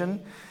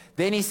creation.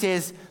 Then he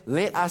says,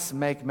 let us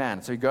make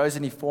man. So he goes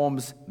and he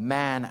forms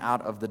man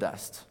out of the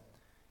dust.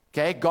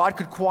 Okay, God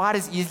could quite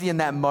as easily in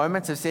that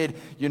moment have said,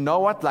 you know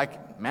what,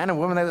 like man and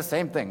woman, they're the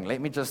same thing.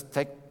 Let me just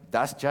take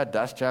dust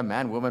jar,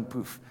 man, woman,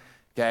 poof.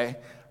 Okay,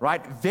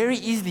 right? Very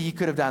easily he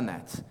could have done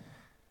that.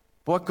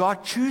 But what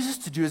God chooses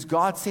to do is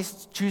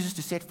chooses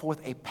to set forth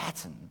a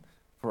pattern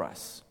for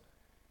us.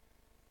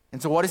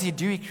 And so what does he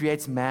do? He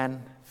creates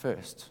man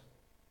first.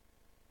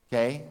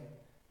 Okay?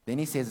 Then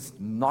he says it's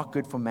not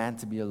good for man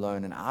to be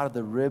alone. And out of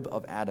the rib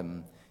of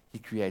Adam, he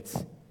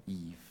creates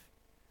Eve.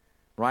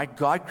 Right?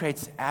 God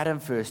creates Adam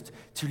first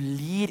to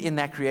lead in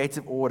that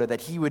creative order,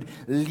 that he would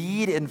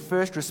lead in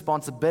first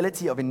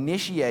responsibility of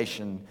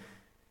initiation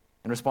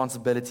and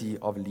responsibility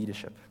of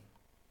leadership.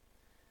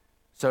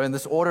 So in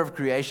this order of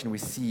creation, we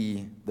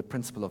see the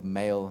principle of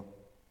male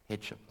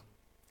headship.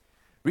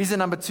 Reason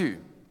number two,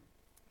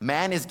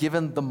 man is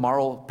given the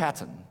moral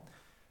pattern.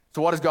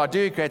 So what does God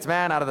do? He creates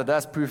man out of the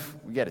dust, poof,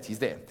 we get it, he's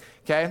there.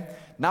 Okay?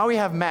 Now we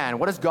have man.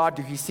 What does God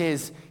do? He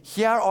says,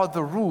 here are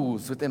the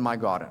rules within my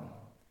garden.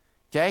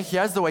 Okay?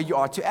 Here's the way you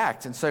are to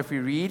act. And so if we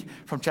read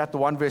from chapter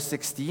 1, verse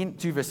 16,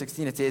 2, verse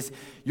 16, it says,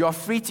 you are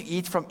free to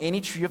eat from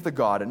any tree of the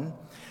garden,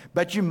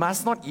 but you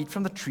must not eat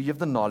from the tree of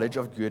the knowledge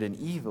of good and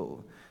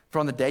evil. For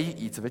on the day you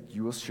eat of it,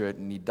 you will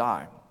certainly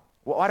die.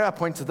 Well, why do I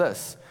point to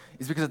this?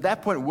 Is because at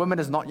that point, woman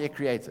is not yet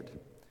created.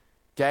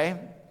 Okay?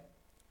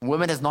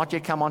 Woman has not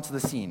yet come onto the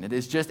scene. It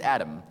is just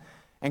Adam.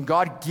 And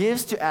God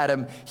gives to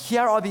Adam,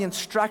 here are the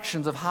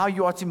instructions of how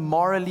you are to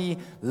morally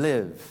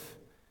live.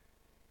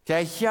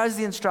 Okay, here's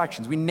the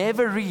instructions. We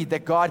never read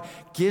that God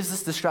gives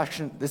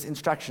this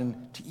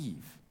instruction to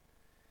Eve.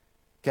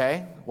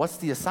 Okay, what's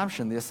the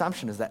assumption? The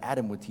assumption is that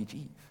Adam would teach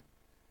Eve.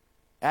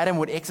 Adam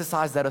would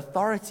exercise that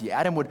authority.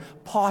 Adam would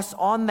pass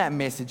on that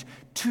message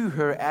to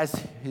her as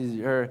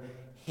her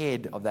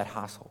head of that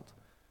household.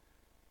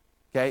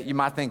 Okay, you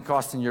might think,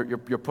 Carsten, you're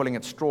pulling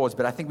at straws,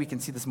 but I think we can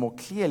see this more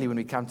clearly when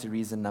we come to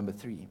reason number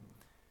 3.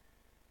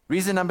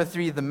 Reason number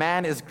 3, the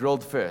man is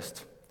grilled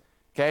first.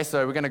 Okay,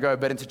 so we're going to go a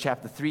bit into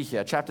chapter 3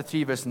 here. Chapter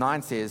 3, verse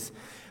 9 says,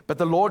 "But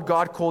the Lord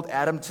God called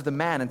Adam to the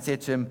man and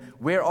said to him,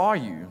 'Where are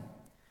you?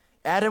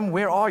 Adam,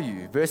 where are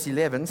you?' Verse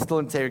 11, still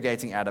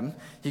interrogating Adam.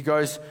 He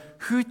goes,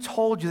 'Who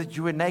told you that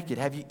you were naked?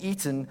 Have you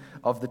eaten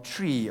of the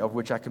tree of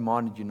which I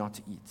commanded you not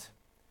to eat?'"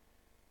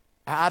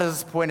 How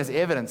does this point as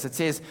evidence? It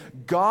says,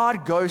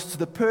 God goes to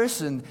the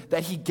person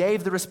that he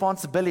gave the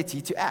responsibility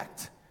to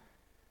act.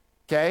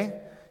 Okay?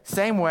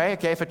 Same way,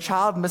 okay, if a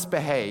child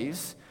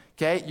misbehaves,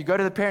 okay, you go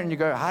to the parent and you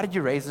go, "How did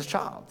you raise this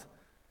child?"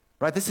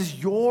 Right? This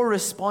is your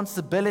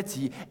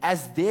responsibility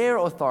as their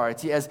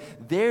authority, as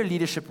their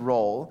leadership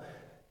role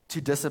to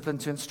discipline,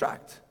 to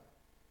instruct.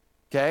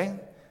 Okay?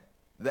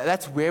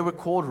 That's where we're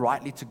called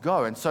rightly to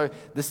go. And so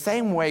the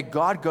same way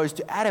God goes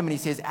to Adam and he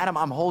says, "Adam,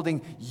 I'm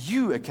holding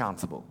you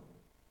accountable.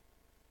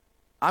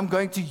 I'm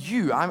going to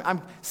you.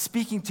 I'm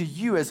speaking to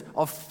you as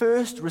of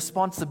first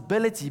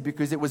responsibility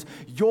because it was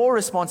your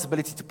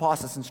responsibility to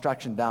pass this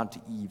instruction down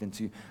to Eve and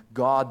to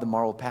guard the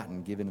moral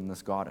pattern given in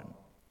this garden."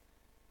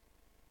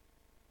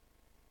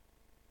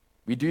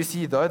 We do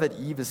see, though, that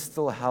Eve is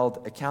still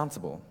held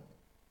accountable.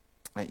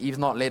 Eve's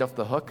not let off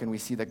the hook, and we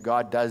see that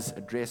God does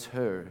address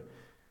her.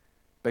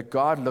 But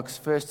God looks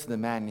first to the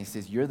man and he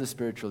says, "You're the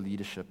spiritual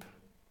leadership.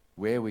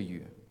 Where were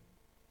you?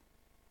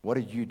 What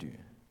did you do?"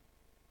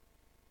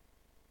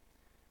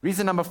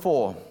 Reason number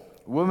 4,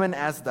 woman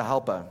as the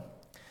helper.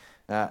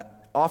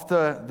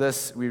 After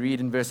this, we read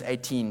in verse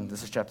 18,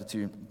 this is chapter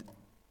 2.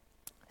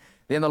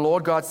 "Then the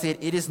Lord God said,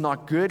 'It is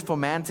not good for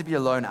man to be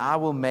alone. I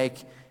will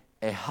make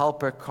a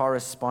helper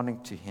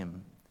corresponding to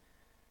him.'"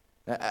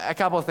 A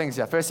couple of things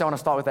here. First, I want to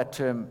start with that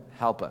term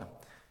helper.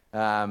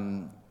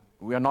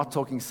 We are not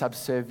talking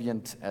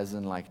subservient as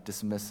in like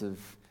dismissive.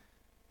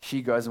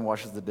 She goes and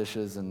washes the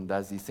dishes and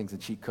does these things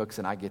and she cooks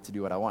and I get to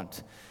do what I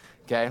want.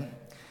 Okay?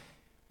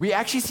 We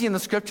actually see in the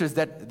scriptures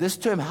that this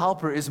term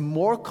helper is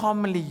more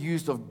commonly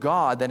used of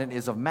God than it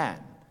is of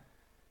man.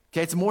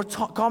 Okay, it's more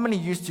commonly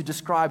used to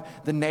describe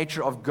the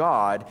nature of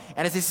God,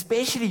 and it's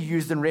especially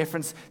used in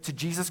reference to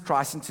Jesus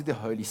Christ and to the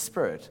Holy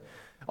Spirit.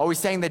 Are we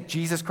saying that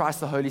Jesus Christ,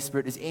 the Holy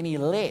Spirit, is any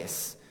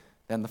less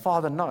than the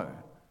Father? No.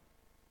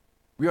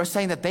 We are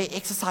saying that they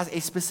exercise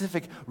a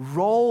specific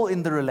role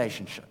in the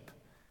relationship.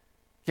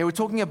 Okay, we're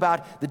talking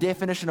about the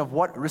definition of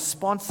what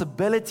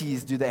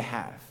responsibilities do they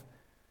have.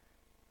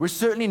 We're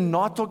certainly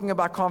not talking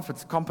about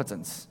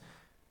competence.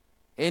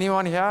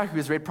 Anyone here who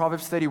has read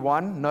Proverbs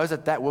 31 knows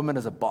that that woman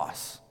is a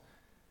boss.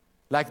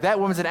 Like, that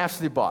woman's an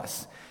absolute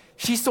boss.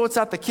 She sorts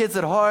out the kids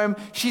at home.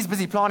 She's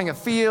busy planting a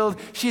field.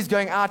 She's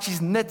going out. She's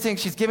knitting.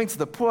 She's giving to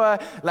the poor.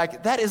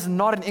 Like, that is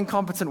not an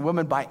incompetent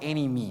woman by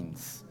any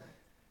means.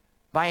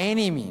 By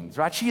any means,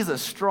 right? She is a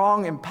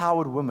strong,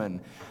 empowered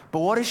woman. But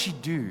what does she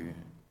do?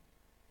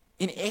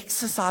 In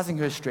exercising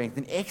her strength,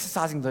 in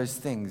exercising those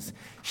things,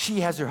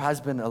 she has her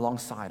husband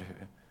alongside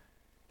her.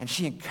 And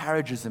she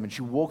encourages him, and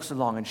she walks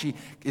along, and she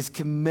is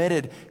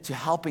committed to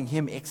helping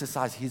him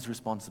exercise his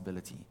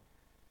responsibility.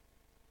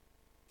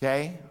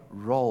 Okay?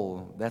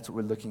 Role, that's what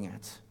we're looking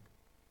at.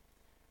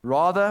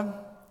 Rather,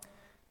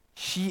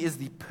 she is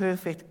the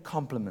perfect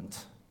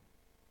complement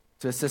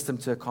to assist him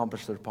to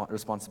accomplish the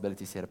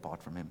responsibility set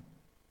apart from him.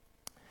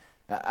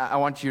 I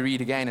want you to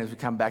read again as we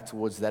come back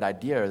towards that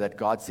idea that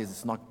God says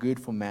it's not good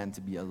for man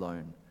to be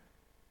alone.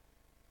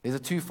 There's a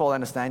twofold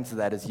understanding to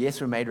that. Is yes,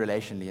 we're made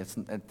relationally.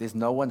 There's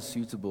no one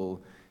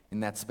suitable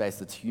in that space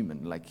that's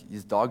human. Like,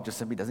 his dog just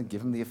simply doesn't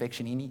give him the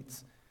affection he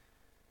needs.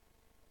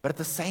 But at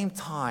the same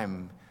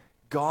time,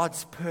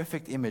 God's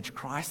perfect image,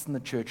 Christ in the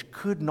church,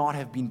 could not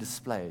have been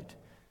displayed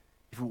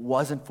if it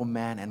wasn't for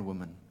man and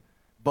woman,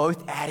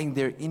 both adding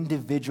their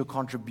individual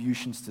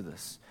contributions to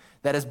this.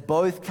 That as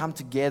both come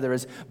together,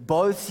 as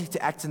both seek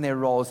to act in their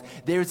roles,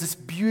 there is this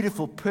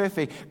beautiful,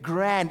 perfect,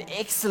 grand,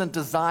 excellent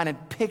design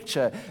and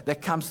picture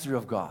that comes through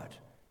of God.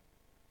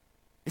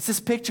 It's this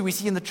picture we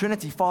see in the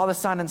Trinity, Father,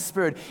 Son, and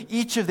Spirit,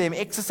 each of them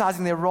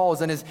exercising their roles,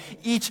 and as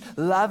each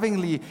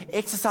lovingly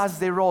exercises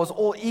their roles,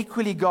 all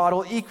equally God,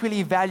 all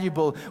equally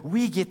valuable,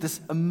 we get this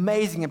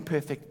amazing and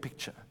perfect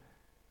picture.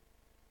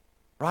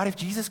 Right? If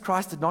Jesus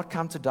Christ did not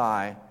come to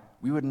die,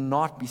 we would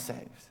not be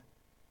saved.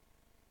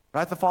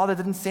 Right? The Father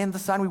didn't send the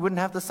Son, we wouldn't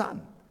have the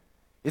Son.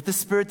 If the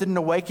Spirit didn't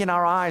awaken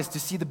our eyes to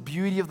see the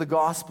beauty of the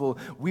gospel,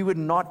 we would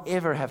not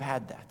ever have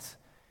had that.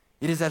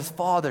 It is as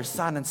Father,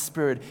 Son, and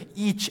Spirit,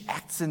 each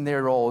acts in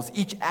their roles,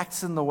 each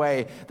acts in the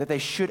way that they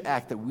should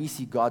act, that we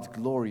see God's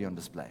glory on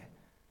display.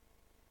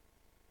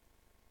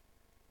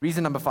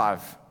 Reason number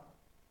 5.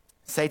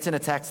 Satan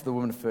attacks the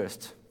woman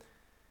first.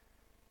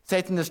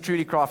 Satan is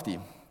truly crafty.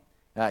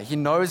 He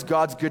knows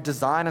God's good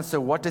design, and so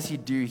what does he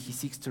do? He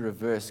seeks to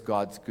reverse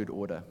God's good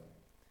order.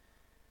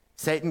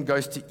 Satan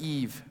goes to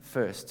Eve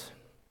first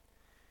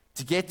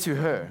to get to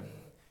her.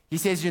 He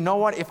says, you know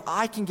what? If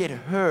I can get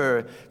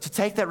her to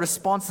take that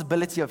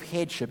responsibility of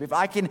headship, if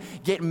I can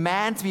get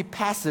man to be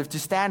passive, to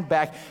stand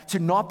back, to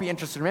not be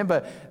interested.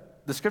 Remember,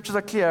 the scriptures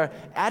are clear.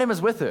 Adam is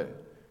with her.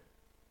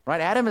 Right?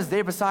 Adam is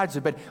there beside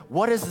her. But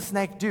what does the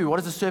snake do? What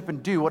does the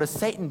serpent do? What does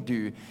Satan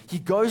do? He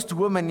goes to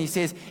woman and he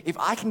says, if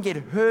I can get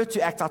her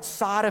to act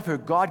outside of her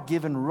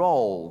God-given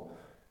role,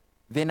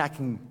 then I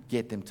can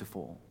get them to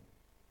fall.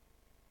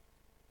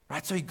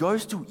 Right? So he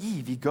goes to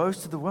Eve. He goes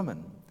to the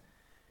woman.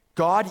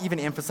 God even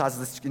emphasizes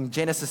this in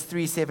Genesis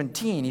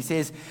 3:17. He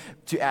says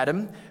to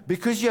Adam,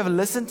 because you have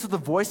listened to the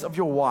voice of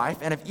your wife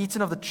and have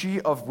eaten of the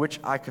tree of which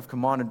I have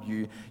commanded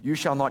you, you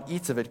shall not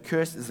eat of it.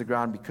 Cursed is the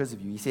ground because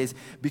of you. He says,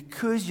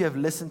 because you have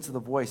listened to the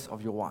voice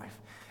of your wife.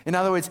 In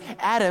other words,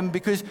 Adam,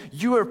 because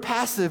you were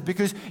passive,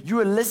 because you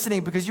were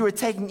listening, because you were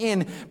taking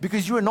in,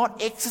 because you were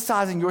not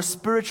exercising your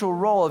spiritual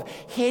role of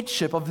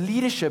headship, of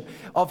leadership,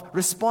 of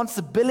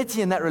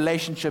responsibility in that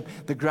relationship,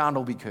 the ground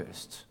will be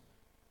cursed.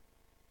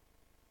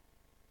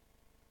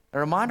 A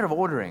reminder of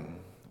ordering.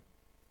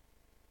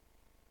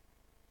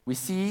 We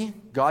see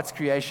God's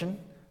creation,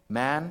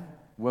 man,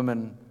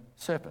 woman,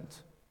 serpent.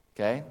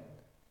 Okay?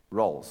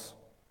 Roles.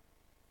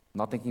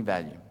 Not thinking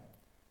value.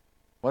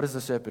 What does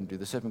the serpent do?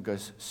 The serpent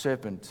goes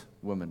serpent,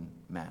 woman,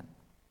 man.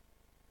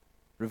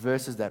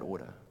 Reverses that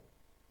order.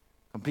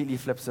 Completely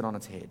flips it on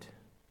its head.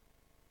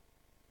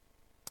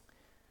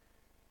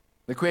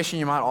 The question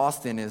you might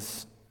ask then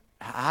is,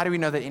 how do we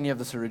know that any of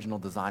this original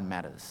design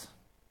matters?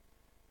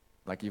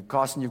 Like you've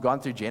gone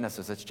through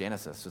Genesis. It's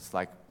Genesis. It's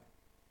like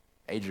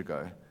age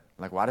ago.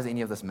 Like, why does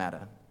any of this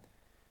matter?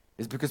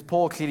 It's because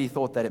Paul clearly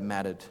thought that it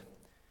mattered.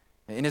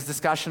 In his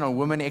discussion on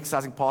women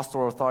exercising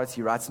pastoral authority,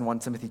 he writes in 1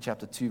 Timothy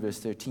chapter 2, verse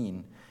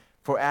 13,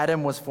 for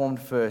Adam was formed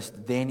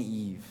first, then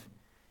Eve.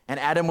 And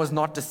Adam was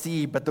not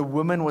deceived, but the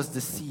woman was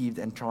deceived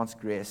and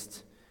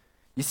transgressed.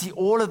 You see,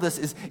 all of this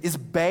is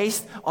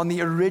based on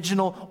the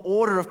original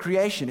order of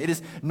creation. It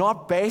is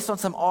not based on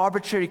some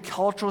arbitrary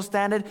cultural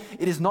standard.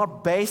 It is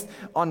not based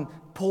on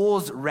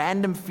Paul's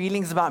random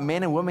feelings about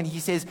men and women. He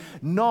says,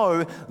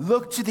 no,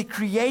 look to the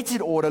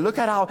created order. Look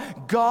at how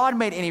God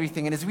made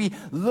everything. And as we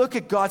look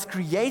at God's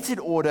created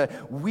order,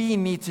 we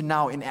need to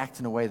now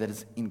enact in a way that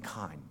is in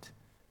kind.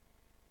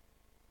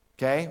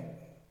 Okay?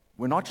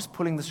 We're not just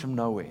pulling this from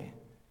nowhere.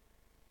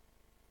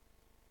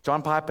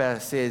 John Piper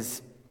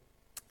says,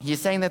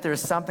 he's saying that there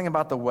is something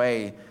about the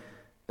way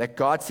that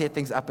God set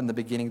things up in the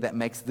beginning that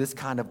makes this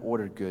kind of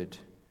order good.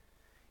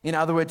 In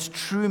other words,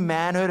 true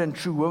manhood and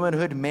true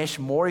womanhood mesh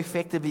more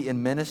effectively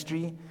in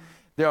ministry.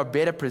 They are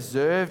better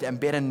preserved and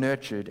better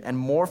nurtured and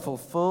more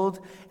fulfilled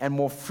and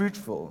more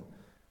fruitful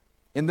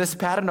in this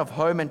pattern of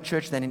home and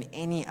church than in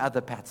any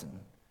other pattern,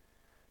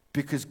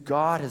 because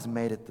God has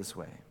made it this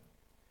way.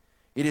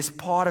 It is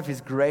part of His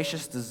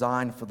gracious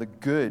design for the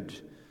good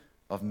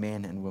of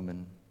men and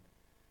women.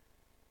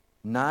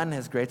 None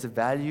has greater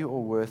value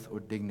or worth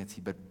or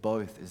dignity, but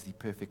both is the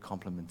perfect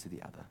complement to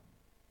the other.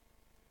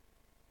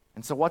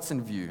 And so what's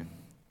in view?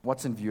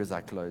 What's in view as I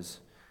close?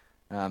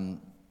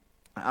 I'm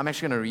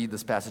actually going to read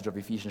this passage of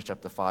Ephesians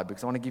chapter 5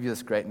 because I want to give you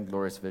this great and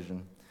glorious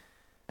vision.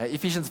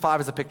 Ephesians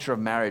 5 is a picture of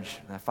marriage.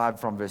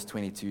 5 from verse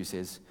 22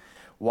 says,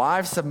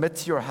 wives, submit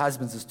to your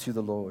husbands as to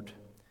the Lord,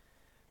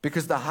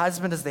 because the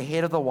husband is the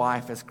head of the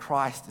wife as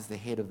Christ is the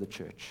head of the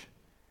church.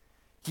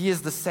 He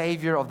is the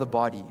Savior of the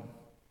body.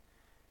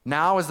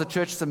 Now, as the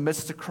church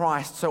submits to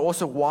Christ, so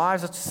also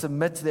wives are to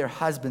submit to their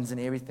husbands in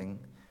everything.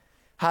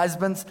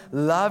 Husbands,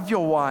 love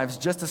your wives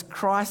just as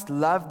Christ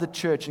loved the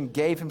church and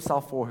gave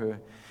himself for her,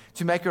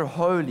 to make her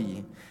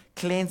holy,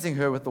 cleansing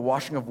her with the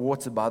washing of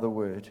water by the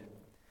word.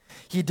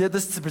 He did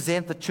this to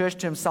present the church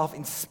to himself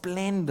in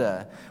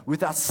splendor,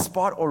 without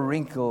spot or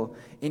wrinkle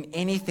in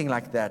anything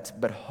like that,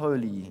 but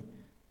holy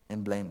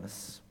and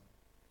blameless.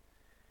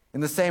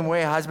 In the same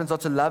way, husbands are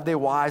to love their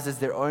wives as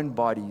their own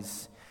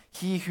bodies.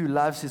 He who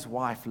loves his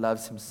wife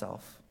loves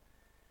himself.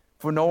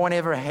 For no one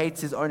ever hates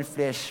his own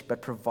flesh,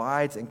 but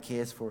provides and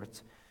cares for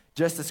it,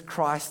 just as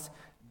Christ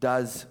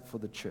does for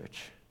the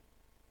church.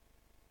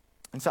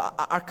 And so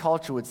our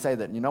culture would say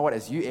that, you know what,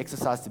 as you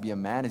exercise to be a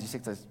man, as you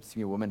exercise to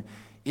be a woman,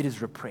 it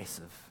is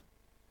repressive.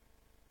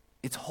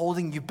 It's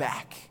holding you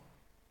back.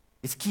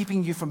 It's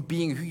keeping you from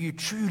being who you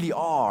truly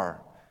are.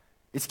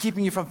 It's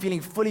keeping you from feeling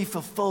fully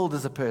fulfilled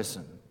as a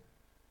person.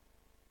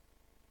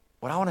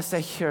 What I want to say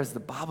here is the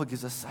Bible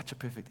gives us such a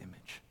perfect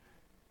image.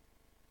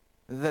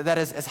 That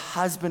as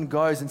husband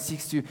goes and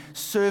seeks to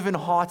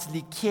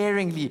servant-heartedly,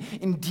 caringly,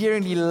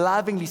 endearingly,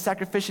 lovingly,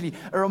 sacrificially,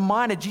 a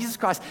reminder Jesus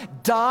Christ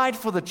died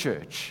for the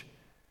church.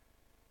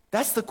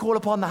 That's the call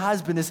upon the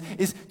husband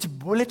is to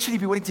literally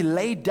be willing to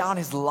lay down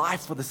his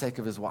life for the sake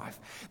of his wife.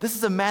 This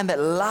is a man that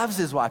loves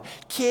his wife,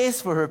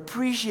 cares for her,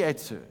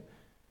 appreciates her.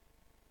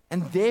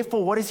 And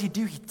therefore, what does he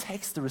do? He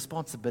takes the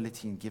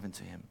responsibility given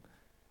to him.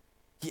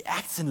 He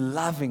acts in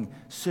loving,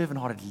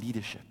 servant-hearted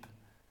leadership.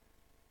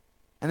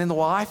 And then the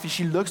wife, as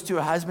she looks to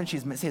her husband, she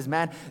says,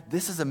 man,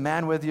 this is a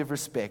man worthy of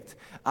respect.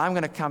 I'm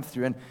going to come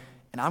through and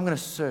I'm going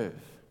to serve.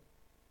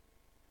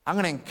 I'm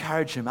going to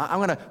encourage him. I'm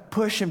going to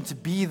push him to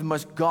be the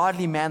most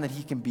godly man that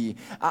he can be.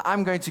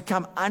 I'm going to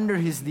come under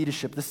his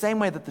leadership, the same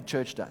way that the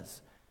church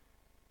does.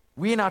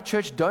 We in our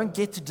church don't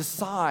get to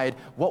decide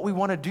what we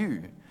want to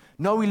do.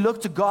 No, we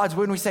look to God's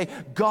word and we say,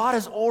 God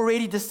has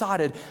already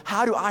decided,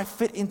 how do I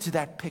fit into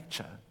that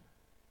picture?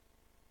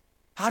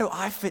 How do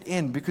I fit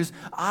in? Because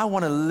I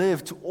want to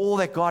live to all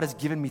that God has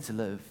given me to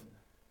live.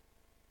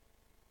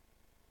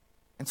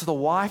 And so the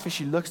wife, as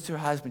she looks to her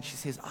husband, she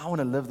says, I want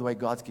to live the way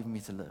God's given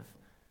me to live.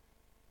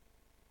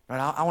 Right?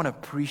 I want to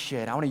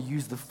appreciate, I want to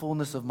use the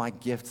fullness of my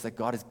gifts that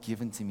God has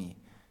given to me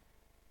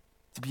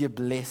to be a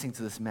blessing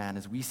to this man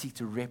as we seek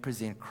to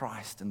represent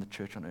Christ in the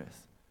church on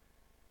earth.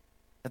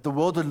 That the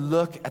world would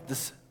look at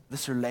this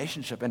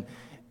relationship. And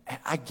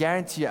I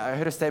guarantee you, I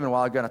heard a statement a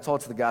while ago, and I told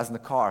it to the guys in the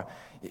car,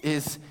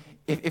 is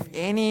if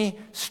any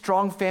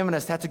strong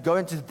feminist had to go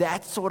into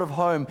that sort of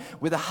home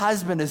where the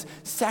husband is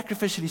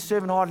sacrificially,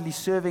 servant-heartedly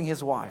serving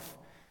his wife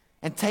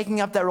and taking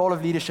up that role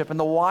of leadership, and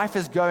the wife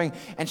is going,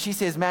 and she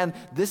says, man,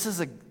 this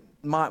is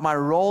my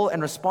role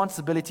and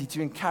responsibility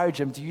to encourage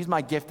him, to use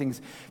my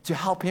giftings, to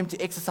help him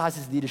to exercise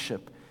his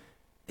leadership.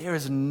 There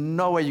is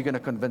no way you're going to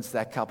convince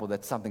that couple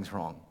that something's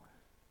wrong.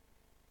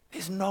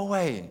 There's no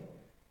way.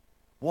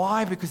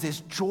 Why? Because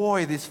there's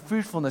joy, there's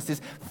fruitfulness,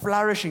 there's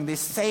flourishing,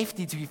 there's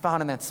safety to be found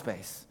in that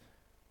space.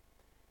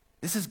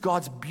 This is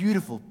God's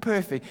beautiful,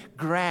 perfect,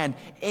 grand,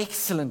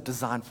 excellent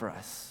design for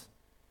us.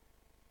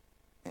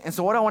 And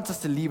so what I want us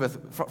to leave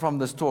with from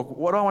this talk,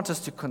 what I want us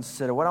to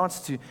consider, what I want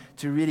us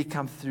to really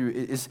come through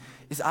is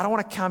I don't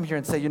want to come here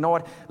and say, you know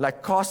what,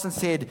 like Carsten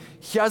said,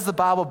 here's the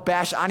Bible,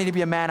 bash, I need to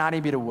be a man, I need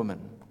to be a woman.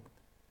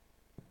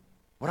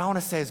 What I want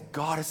to say is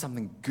God has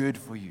something good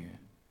for you.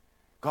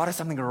 God has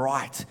something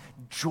right,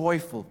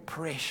 joyful,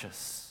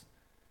 precious.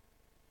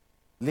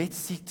 Let's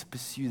seek to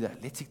pursue that.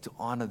 Let's seek to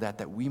honor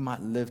that we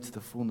might live to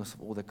the fullness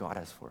of all that God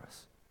has for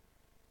us.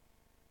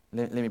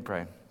 Let me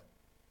pray.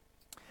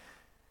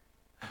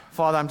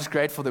 Father, I'm just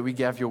grateful that we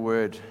have your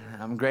word.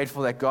 I'm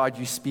grateful that, God,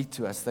 you speak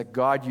to us, that,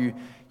 God, you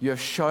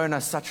have shown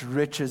us such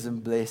riches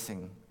and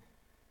blessing.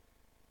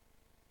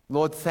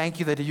 Lord, thank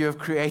you that you have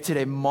created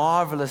a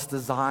marvelous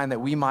design that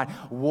we might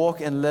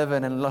walk and live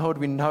in. And Lord,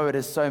 we know it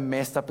is so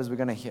messed up as we're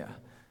going to hear.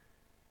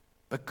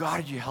 But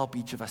God, you help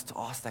each of us to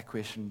ask that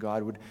question,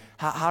 God.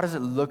 How does it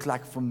look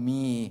like for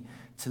me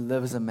to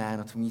live as a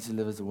man or for me to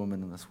live as a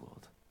woman in this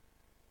world?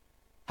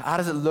 How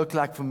does it look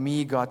like for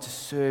me, God, to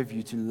serve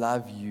you, to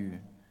love you?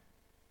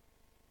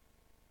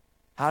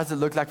 How does it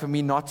look like for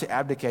me not to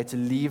abdicate, to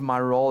leave my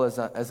role as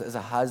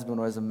a husband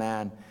or as a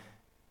man,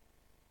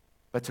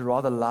 but to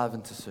rather love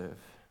and to serve?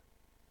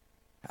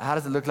 How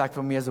does it look like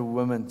for me as a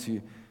woman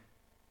to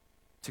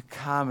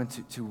come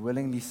and to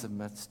willingly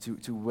submit,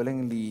 to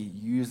willingly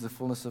use the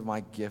fullness of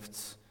my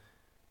gifts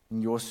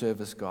in your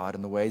service, God,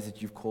 in the ways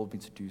that you've called me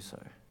to do so?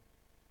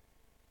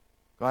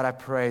 God, I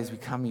pray as we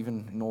come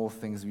even in all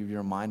things, we be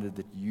reminded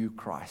that you,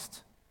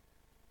 Christ,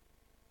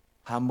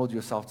 humbled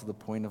yourself to the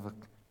point of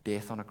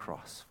death on a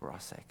cross for our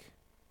sake.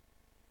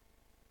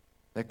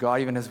 That, God,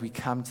 even as we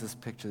come to this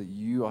picture, that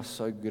you are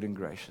so good and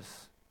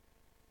gracious.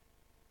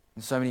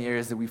 In so many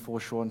areas that we fall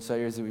short, in so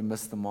many areas that we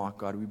miss the mark,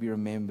 God, we be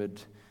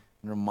remembered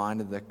and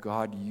reminded that,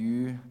 God,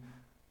 you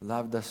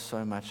loved us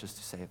so much as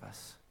to save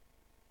us.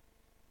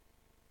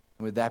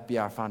 And would that be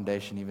our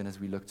foundation even as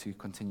we look to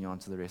continue on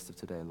to the rest of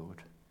today,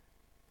 Lord?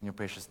 In your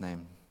precious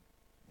name,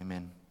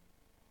 amen.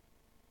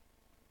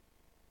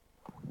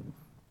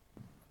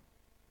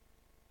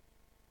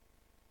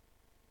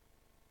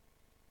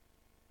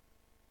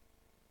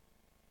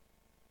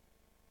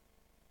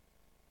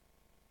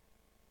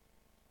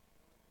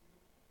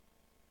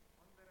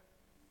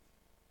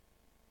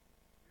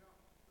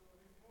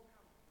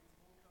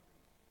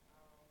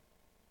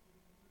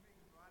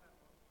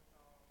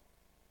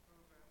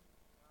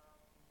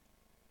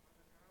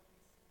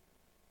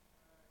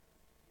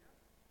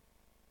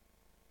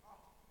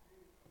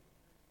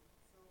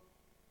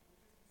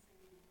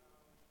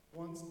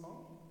 One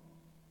song.